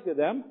respected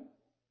them.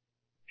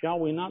 Shall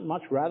we not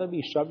much rather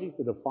be subject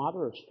to the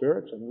Father of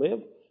spirits and live?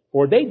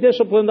 For they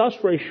disciplined us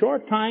for a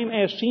short time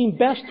as seemed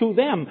best to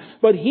them,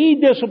 but He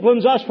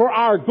disciplines us for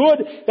our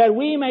good, that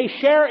we may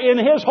share in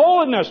His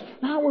holiness.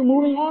 Now we're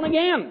moving on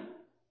again.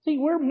 See,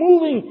 we're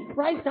moving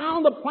right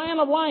down the plan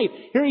of life.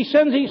 Here He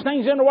sends these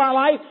things into our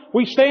life.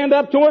 We stand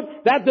up to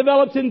it. That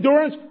develops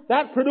endurance.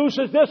 That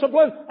produces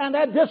discipline. And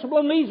that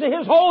discipline leads to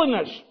His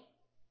holiness.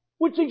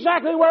 Which is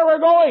exactly where we're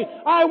going.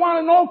 I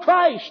want to know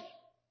Christ.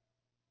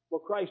 Well,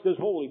 Christ is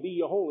holy. Be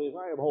ye holy as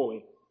I am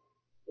holy.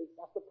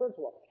 That's the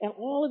principle. And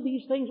all of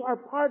these things are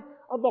part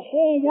of the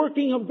whole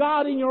working of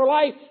God in your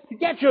life to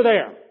get you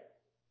there.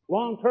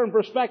 Long-term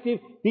perspective,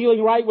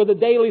 dealing right with the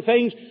daily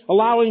things,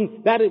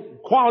 allowing that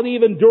quality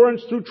of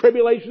endurance through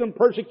tribulation and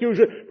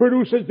persecution,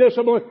 produces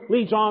discipline,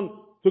 leads on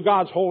to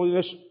God's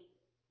holiness.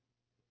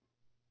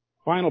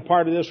 Final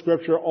part of this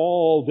scripture,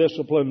 all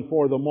discipline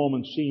for the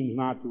moment seems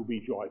not to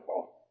be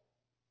joyful,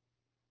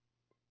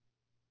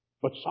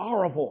 but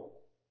sorrowful.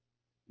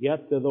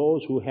 Yet to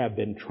those who have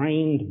been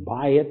trained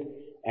by it,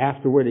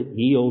 afterward it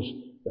yields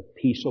the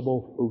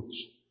peaceable fruits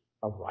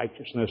of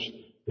righteousness.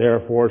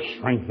 Therefore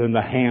strengthen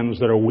the hands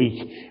that are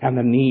weak and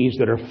the knees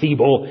that are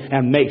feeble,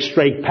 and make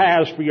straight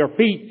paths for your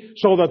feet,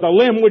 so that the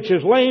limb which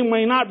is lame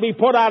may not be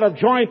put out of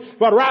joint,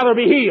 but rather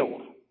be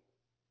healed.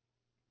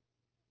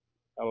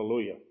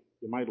 Hallelujah.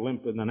 You might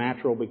limp in the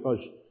natural because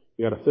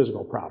you got a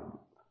physical problem.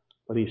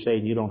 But He's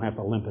saying you don't have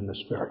to limp in the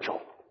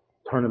spiritual.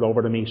 Turn it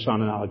over to me,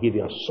 son, and I'll give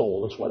you a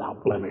soul that's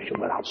without blemish and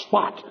without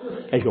spot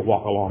as you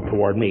walk along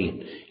toward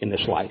me in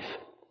this life.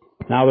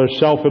 Now there's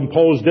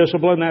self-imposed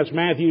discipline. That's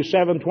Matthew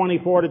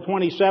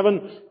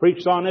 7:24-27.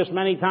 Preached on this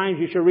many times.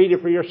 You should read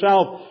it for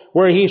yourself,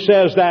 where He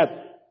says that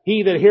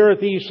he that heareth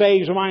these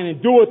sayings of mine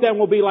and doeth them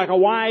will be like a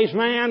wise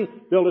man,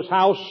 build his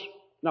house,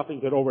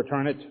 nothing could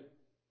overturn it.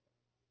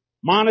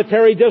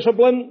 Monetary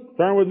discipline.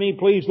 Turn with me,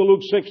 please, to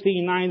Luke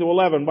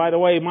 16:9-11. By the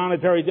way,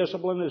 monetary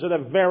discipline is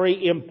a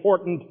very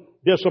important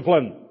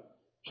discipline.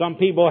 Some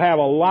people have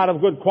a lot of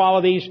good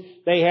qualities.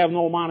 They have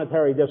no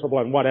monetary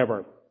discipline,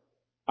 whatever.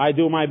 I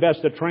do my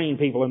best to train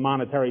people in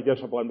monetary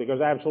discipline because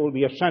it's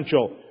absolutely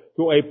essential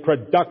to a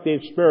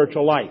productive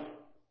spiritual life.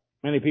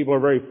 Many people are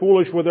very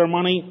foolish with their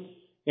money,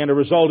 and the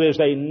result is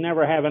they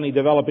never have any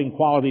developing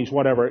qualities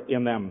whatever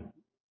in them.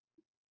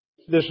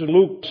 This is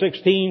Luke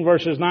 16,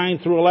 verses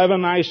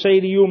 9-11. I say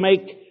to you,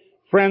 make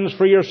friends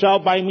for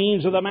yourself by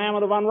means of the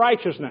mammon of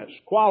unrighteousness.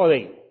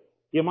 Quality.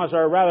 You must,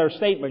 or rather a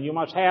statement, you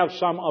must have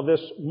some of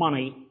this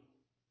money,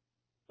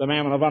 the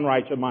mammon of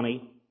unrighteous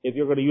money, if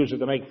you're going to use it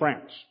to make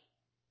friends.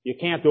 You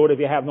can't do it if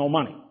you have no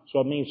money. So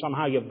it means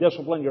somehow you've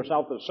disciplined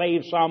yourself to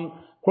save some,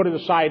 put it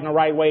aside in the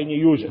right way, and you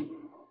use it.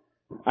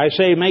 I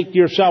say, make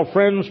yourself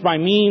friends by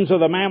means of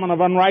the mammon of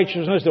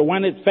unrighteousness, that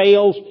when it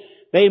fails,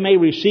 they may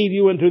receive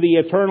you into the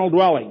eternal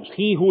dwellings.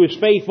 He who is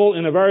faithful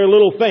in a very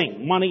little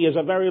thing. Money is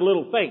a very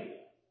little thing.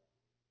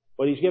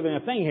 But He's giving a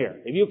thing here.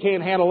 If you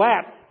can't handle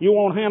that, you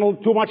won't handle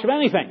too much of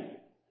anything.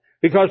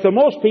 Because to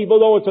most people,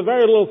 though it's a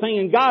very little thing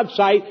in God's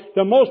sight,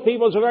 to most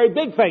people it's a very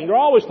big thing. They're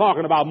always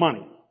talking about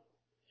money.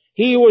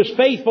 He who is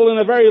faithful in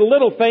a very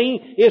little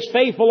thing is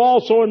faithful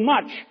also in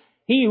much.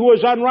 He who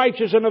is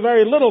unrighteous in a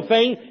very little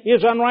thing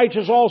is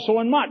unrighteous also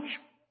in much.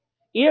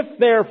 If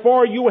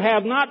therefore you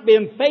have not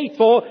been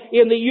faithful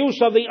in the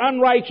use of the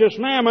unrighteous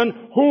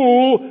mammon,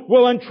 who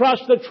will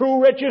entrust the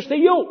true riches to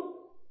you?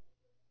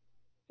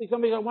 See,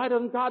 somebody says, why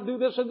doesn't God do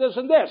this and this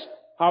and this?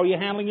 How are you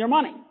handling your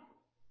money?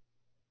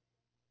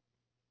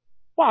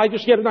 Well, I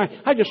just get it,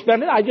 I just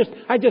spend it,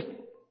 I just...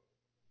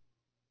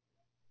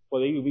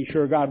 Well, you be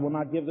sure God will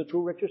not give the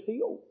true riches to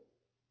you.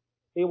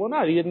 He will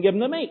not. He didn't give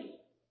them to me.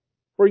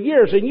 For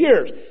years and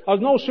years. I was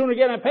no sooner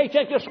getting a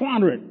paycheck, just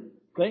squander it.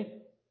 See?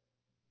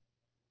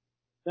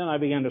 Then I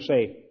began to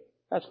say,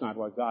 that's not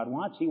what God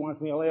wants. He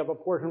wants me to lay up a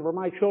portion for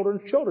my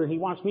children's children. He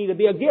wants me to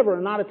be a giver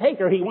and not a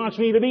taker. He wants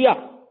me to be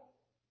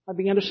I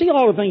began to see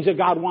all the things that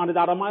God wanted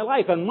out of my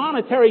life, and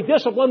monetary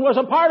discipline was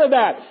a part of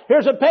that.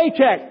 Here's a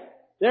paycheck.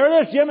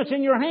 There it is, Jim, it's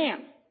in your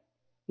hand.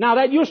 Now,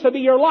 that used to be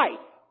your life.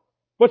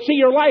 But see,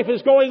 your life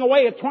is going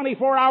away at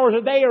 24 hours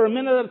a day or a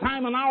minute at a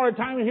time, an hour at a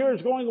time, and here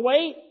it's going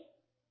away.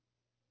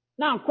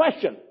 Now,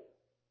 question.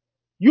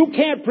 You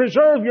can't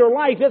preserve your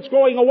life, it's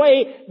going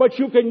away, but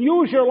you can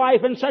use your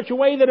life in such a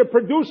way that it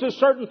produces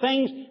certain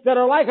things that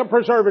are like a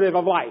preservative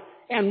of life.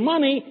 And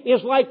money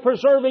is like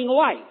preserving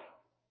life.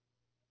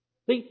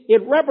 See,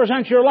 it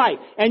represents your life.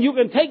 And you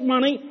can take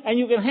money and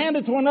you can hand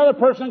it to another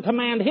person and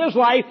command his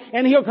life,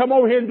 and he'll come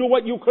over here and do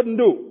what you couldn't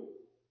do.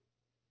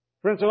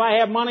 For instance, if I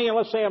have money, and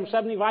let's say I'm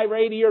 75 or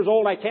 80 years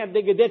old, I can't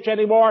dig a ditch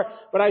anymore,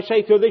 but I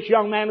say to this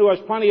young man who has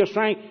plenty of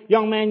strength,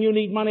 young man, you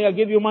need money, I'll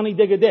give you money,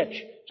 dig a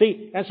ditch.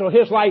 See, and so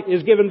his life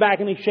is given back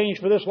in exchange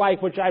for this life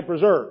which I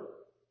preserve.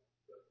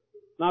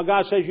 Now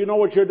God says, you know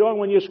what you're doing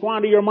when you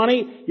squander your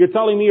money? You're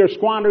telling me you're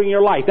squandering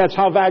your life. That's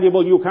how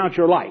valuable you count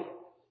your life.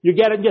 You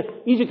get it,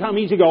 easy come,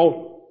 easy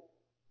go.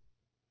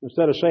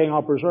 Instead of saying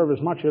I'll preserve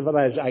as much of it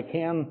as I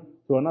can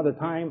to another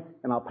time,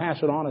 and I'll pass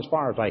it on as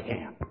far as I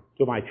can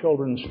to my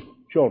children's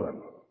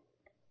children.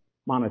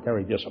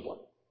 Monetary discipline.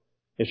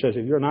 It says,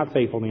 if you're not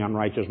faithful in the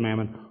unrighteous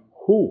mammon,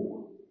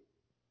 who?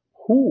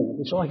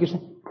 It's like you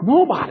say,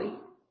 nobody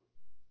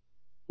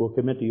will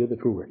commit to you the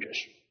true riches.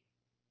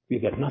 You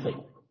get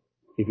nothing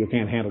if you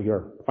can't handle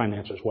your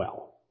finances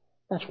well.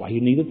 That's why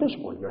you need a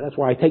discipline here. That's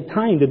why I take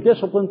time to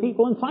discipline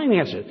people in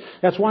finances.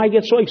 That's why I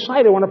get so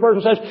excited when a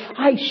person says,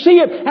 I see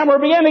it, and we're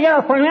beginning to get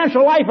our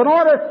financial life in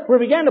order. We're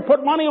beginning to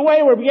put money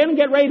away. We're beginning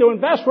to get ready to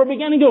invest. We're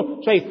beginning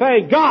to say,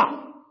 thank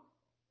God.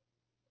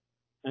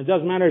 And it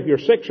doesn't matter if you're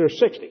 6 or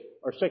 60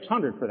 or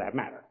 600 for that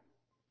matter.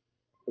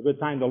 It's a good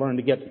time to learn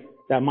to get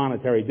that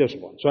monetary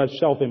discipline. So that's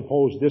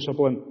self-imposed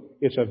discipline.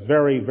 It's a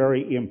very,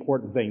 very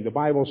important thing. The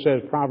Bible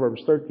says,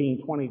 Proverbs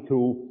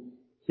 13:22,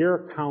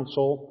 hear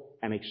counsel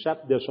and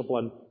accept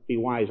discipline. Be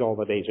wise all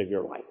the days of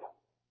your life.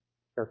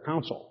 Hear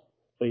counsel.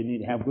 So you need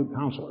to have good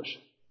counselors.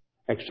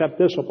 Accept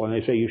discipline.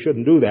 They say you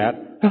shouldn't do that.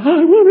 I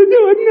want to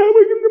do it. Now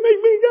we're going to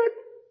make me do it.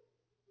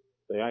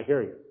 Say, I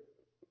hear you.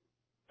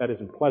 That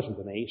isn't pleasant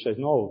to me. He says,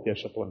 no,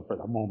 discipline for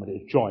the moment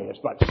is joyous,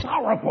 but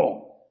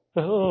sorrowful.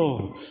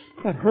 Oh,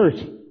 that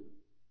hurts.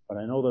 But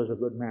I know there's a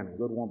good man, a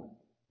good woman.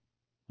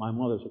 My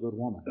mother's a good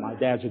woman. My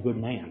dad's a good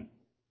man.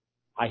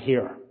 I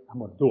hear. I'm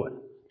going to do it.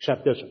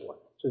 Accept discipline.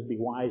 It says, be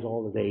wise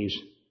all the days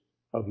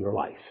of your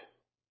life.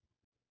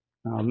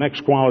 Now,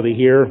 next quality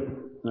here,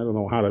 I don't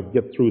know how to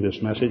get through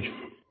this message,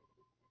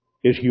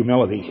 is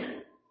humility.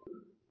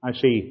 I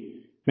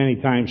see many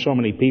times so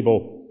many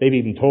people, they've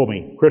even told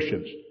me,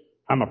 Christians,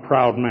 I'm a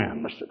proud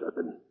man, Mr.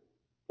 Durkin.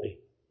 They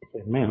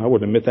say, man, I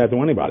wouldn't admit that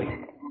to anybody.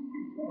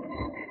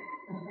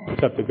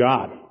 Except to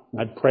God.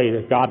 I'd pray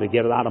to God to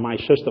get it out of my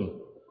system.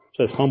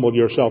 It says, humble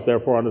yourself,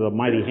 therefore, under the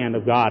mighty hand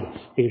of God.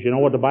 Because you know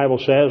what the Bible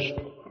says?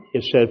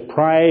 It says,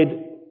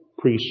 pride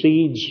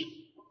precedes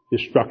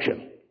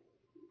destruction.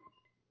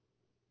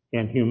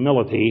 And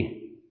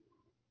humility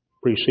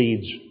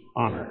precedes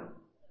honor.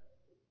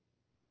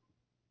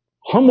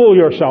 Humble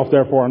yourself,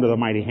 therefore, under the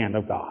mighty hand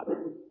of God.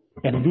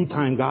 And in due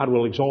time, God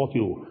will exalt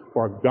you.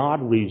 For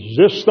God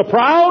resists the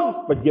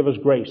proud, but gives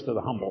grace to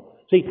the humble.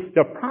 See,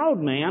 the proud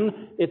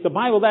man, if the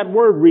Bible, that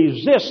word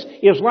resist,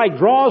 is like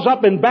draws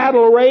up in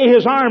battle array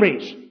his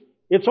armies.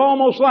 It's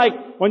almost like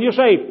when you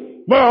say,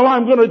 well,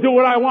 I'm going to do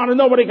what I want and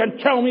nobody can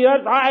tell me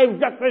that. I've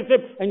got this.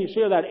 And you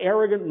see that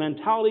arrogant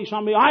mentality.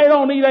 Somebody, I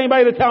don't need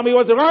anybody to tell me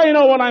what to do. I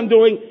know what I'm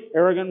doing.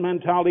 Arrogant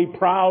mentality,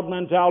 proud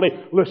mentality.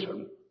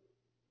 Listen,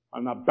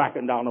 I'm not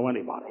backing down to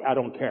anybody. I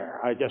don't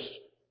care.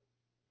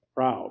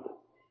 Proud,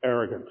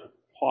 arrogant,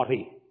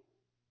 haughty.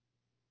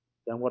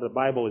 Then what the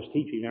Bible is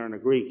teaching there in the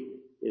Greek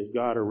is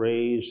God to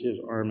raise his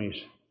armies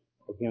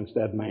against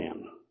that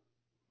man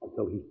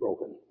until he's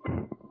broken.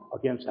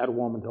 Against that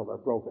woman until they're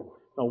broken.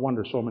 No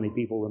wonder so many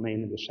people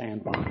remain in the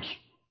sandbox.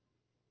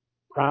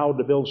 Proud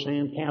to build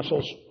sand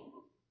castles.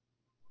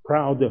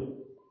 Proud to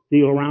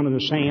deal around in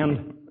the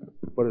sand.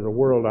 But there's a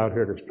world out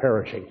here that's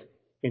perishing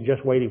and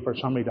just waiting for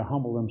somebody to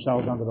humble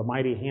themselves under the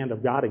mighty hand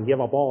of God and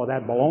give up all of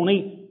that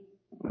baloney.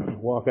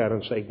 Walk out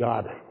and say,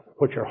 God,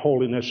 put your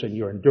holiness and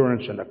your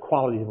endurance and the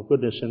quality of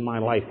goodness in my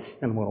life,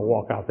 and I'm going to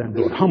walk out there and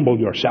do it. Humble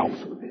yourself.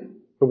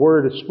 The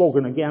word is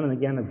spoken again and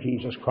again of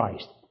Jesus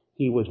Christ.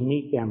 He was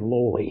meek and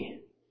lowly.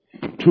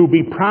 To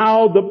be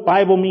proud, the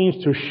Bible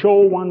means to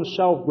show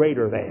oneself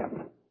greater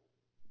than.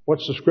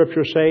 What's the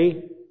scripture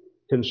say?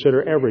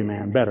 Consider every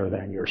man better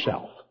than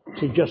yourself.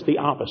 See, just the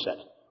opposite.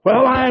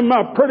 Well, I'm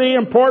a pretty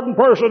important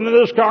person in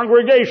this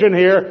congregation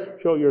here.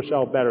 Show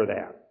yourself better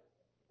than.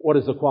 What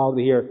is the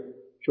quality here?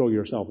 Show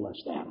yourself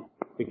less than,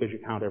 because you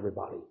count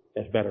everybody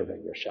as better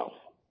than yourself.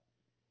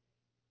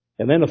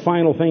 And then the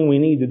final thing we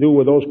need to do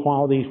with those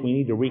qualities, we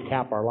need to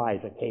recap our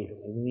lives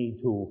occasionally. We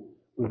need to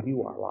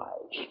review our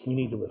lives. We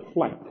need to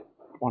reflect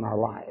on our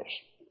lives.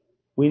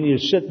 We need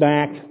to sit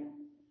back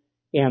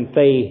and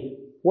say,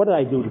 what did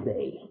I do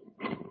today?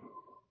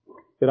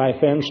 Did I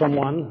offend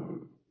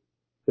someone?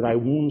 Did I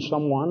wound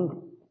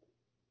someone?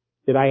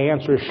 Did I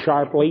answer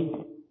sharply?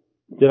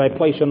 Did I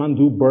place an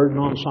undue burden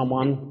on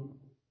someone?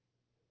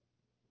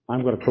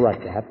 I'm going to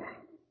correct that.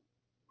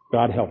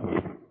 God help me.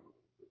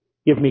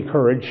 Give me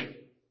courage.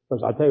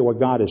 Because I'll tell you what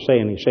God is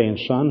saying. He's saying,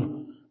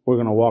 son, we're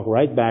going to walk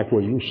right back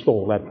where you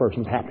stole that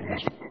person's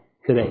happiness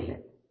today.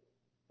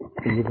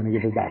 And you're going to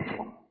give it back to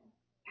them.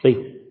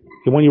 See,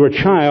 when you were a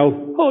child,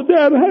 oh,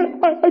 Dad,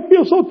 I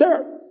feel so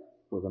terrible.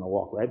 We're going to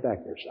walk right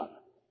back there, son.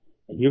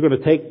 And you're going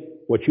to take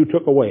what you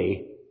took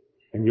away,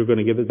 and you're going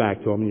to give it back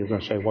to them, and you're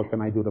going to say, what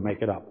can I do to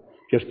make it up?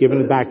 Just giving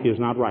it back to you is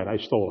not right. I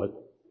stole it.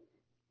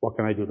 What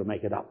can I do to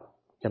make it up?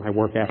 Can I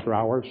work after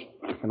hours?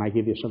 Can I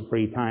give you some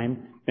free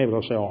time? Maybe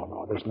they'll say, oh,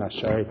 no, it isn't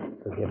necessary.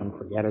 Forgive them,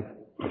 forget it.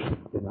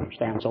 Didn't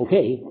understand. It's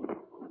okay.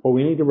 But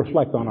we need to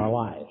reflect on our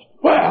lives.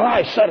 Well,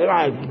 I said it.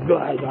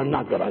 I'm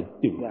not going to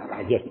do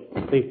that.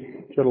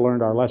 They should have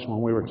learned our lesson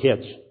when we were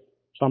kids.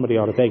 Somebody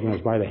ought to take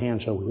us by the hand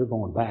and say, well, you're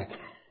going back,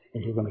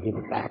 and you're going to give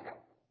it back.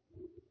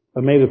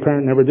 But maybe the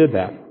parent never did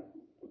that.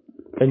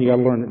 Then you got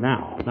to learn it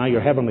now. Now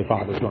your Heavenly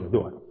Father's going to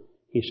do it.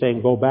 He's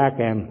saying, go back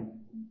and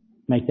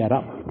make that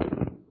up.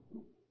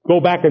 Go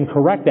back and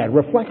correct that.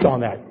 Reflect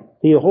on that.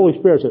 The Holy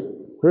Spirit said,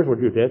 here's what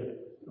you did.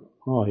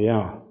 Oh,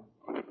 yeah.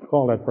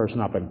 Call that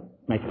person up and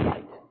make it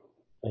right.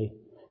 See?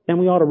 Then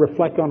we ought to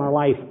reflect on our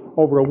life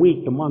over a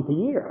week, a month, a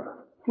year.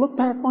 Look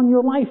back on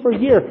your life for a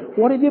year.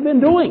 What have you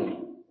been doing?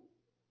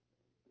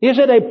 Is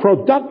it a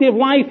productive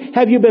life?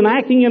 Have you been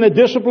acting in a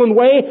disciplined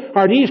way?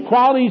 Are these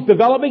qualities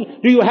developing?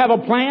 Do you have a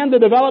plan to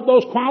develop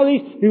those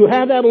qualities? Do you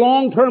have that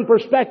long-term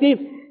perspective?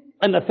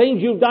 And the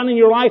things you've done in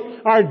your life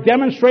are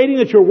demonstrating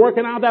that you're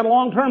working out that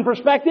long-term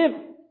perspective?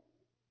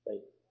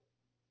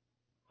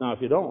 Now,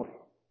 if you don't,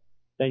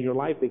 then your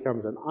life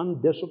becomes an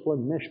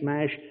undisciplined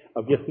mishmash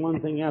of just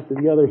one thing after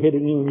the other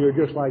hitting you, and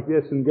you're just like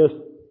this, and just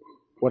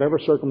whatever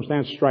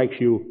circumstance strikes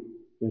you,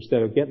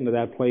 instead of getting to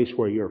that place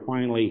where you're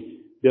finally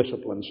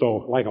disciplined.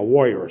 So, like a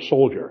warrior, a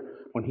soldier,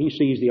 when he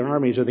sees the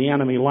armies of the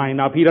enemy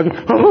lined up, he doesn't,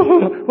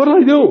 what do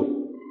I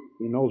do?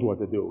 He knows what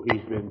to do.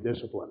 He's been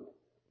disciplined.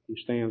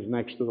 He stands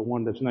next to the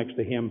one that's next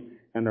to him,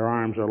 and their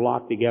arms are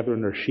locked together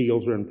and their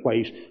shields are in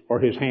place, or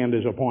his hand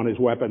is upon his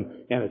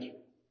weapon, and it's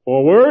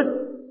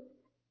forward,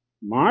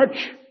 march,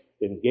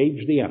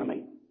 engage the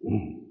enemy.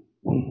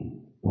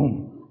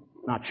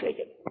 Not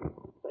shaken.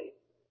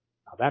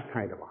 Now that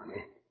kind of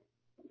army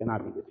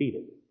cannot be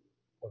defeated.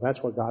 Well,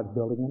 that's what God's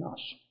building in us.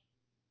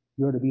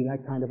 You're to be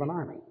that kind of an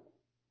army.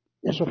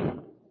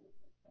 Disciplined,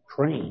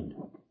 trained,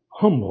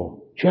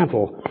 humble,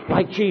 gentle,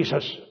 like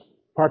Jesus,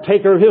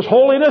 partaker of His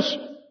holiness,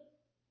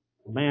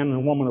 a man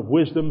and woman of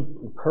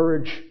wisdom,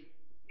 courage,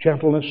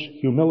 gentleness,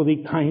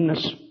 humility,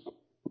 kindness,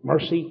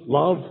 mercy,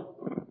 love,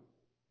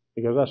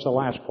 because that's the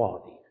last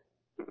quality.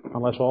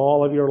 Unless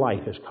all of your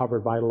life is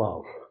covered by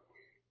love.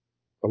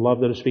 The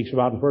love that it speaks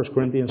about in 1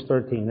 Corinthians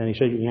 13. Then he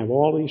says you can have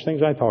all these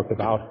things I talked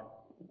about,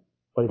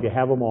 but if you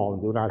have them all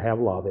and do not have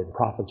love, it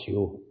profits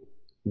you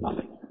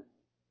nothing.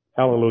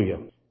 Hallelujah.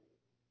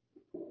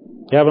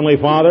 Heavenly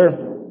Father,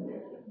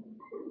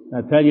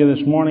 I tell you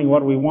this morning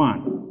what we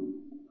want.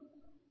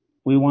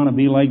 We want to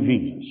be like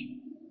Jesus.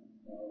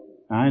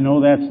 I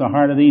know that's the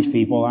heart of these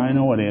people. I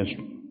know it is.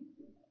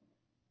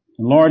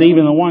 And Lord,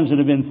 even the ones that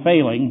have been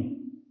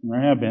failing, there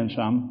have been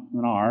some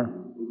and are,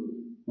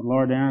 but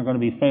Lord, they aren't going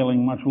to be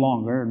failing much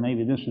longer, and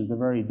maybe this is the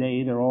very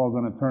day they're all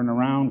going to turn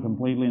around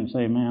completely and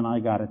say, man, I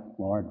got it,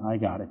 Lord, I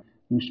got it.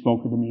 You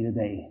spoke to me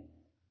today.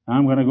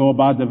 I'm going to go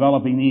about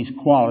developing these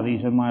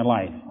qualities in my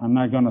life. I'm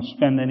not going to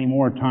spend any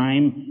more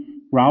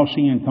time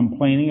grousing and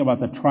complaining about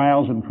the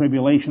trials and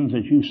tribulations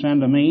that you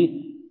send to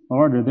me.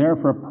 Lord, they're there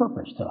for a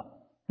purpose, to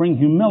bring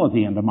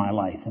humility into my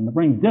life, and to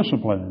bring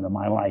discipline into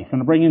my life,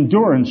 and to bring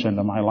endurance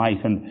into my life,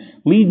 and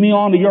lead me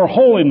on to your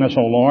holiness,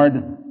 O Lord,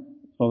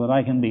 so that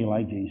I can be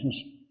like Jesus.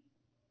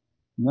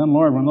 And then,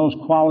 Lord, when those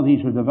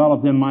qualities are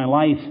developed in my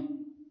life,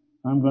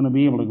 I'm going to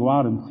be able to go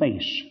out and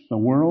face the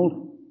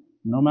world.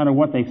 No matter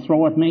what they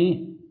throw at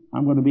me,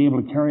 I'm going to be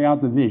able to carry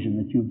out the vision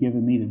that you've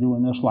given me to do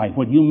in this life.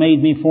 What you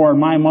made me for in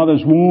my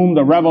mother's womb,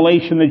 the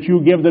revelation that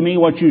you give to me,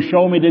 what you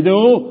show me to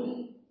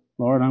do,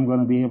 Lord, I'm going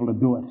to be able to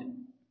do it.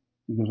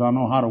 Because I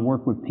know how to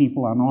work with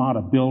people. I know how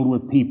to build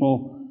with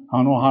people.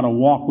 I know how to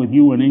walk with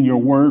you and in your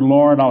word,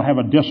 Lord. I'll have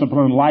a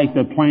disciplined life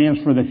that plans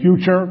for the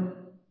future.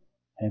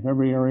 I have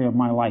every area of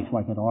my life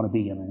like it ought to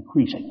be and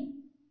increasing.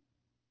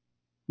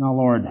 Now,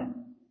 Lord,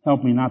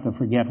 help me not to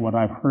forget what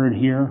I've heard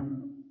here.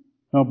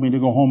 Help me to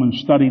go home and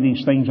study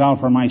these things out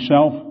for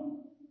myself.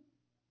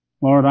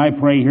 Lord, I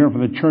pray here for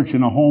the church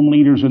and the home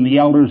leaders and the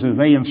elders as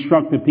they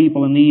instruct the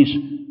people in these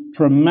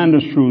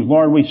tremendous truths.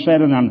 Lord, we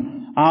said in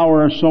an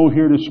hour or so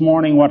here this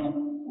morning what,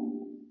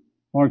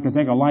 Lord, could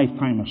take a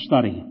lifetime of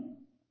study.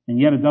 And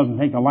yet it doesn't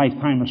take a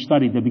lifetime of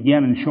study to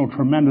begin and show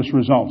tremendous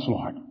results,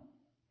 Lord.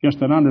 Just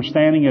an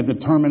understanding, a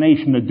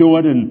determination to do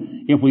it,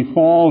 and if we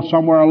fall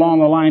somewhere along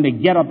the line, to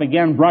get up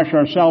again, brush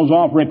ourselves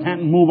off,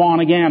 repent, and move on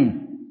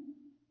again,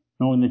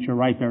 knowing that you're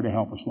right there to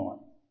help us, Lord.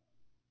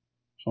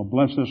 So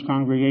bless this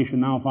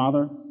congregation now,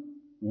 Father.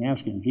 We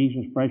ask in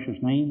Jesus' precious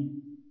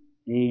name.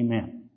 Amen.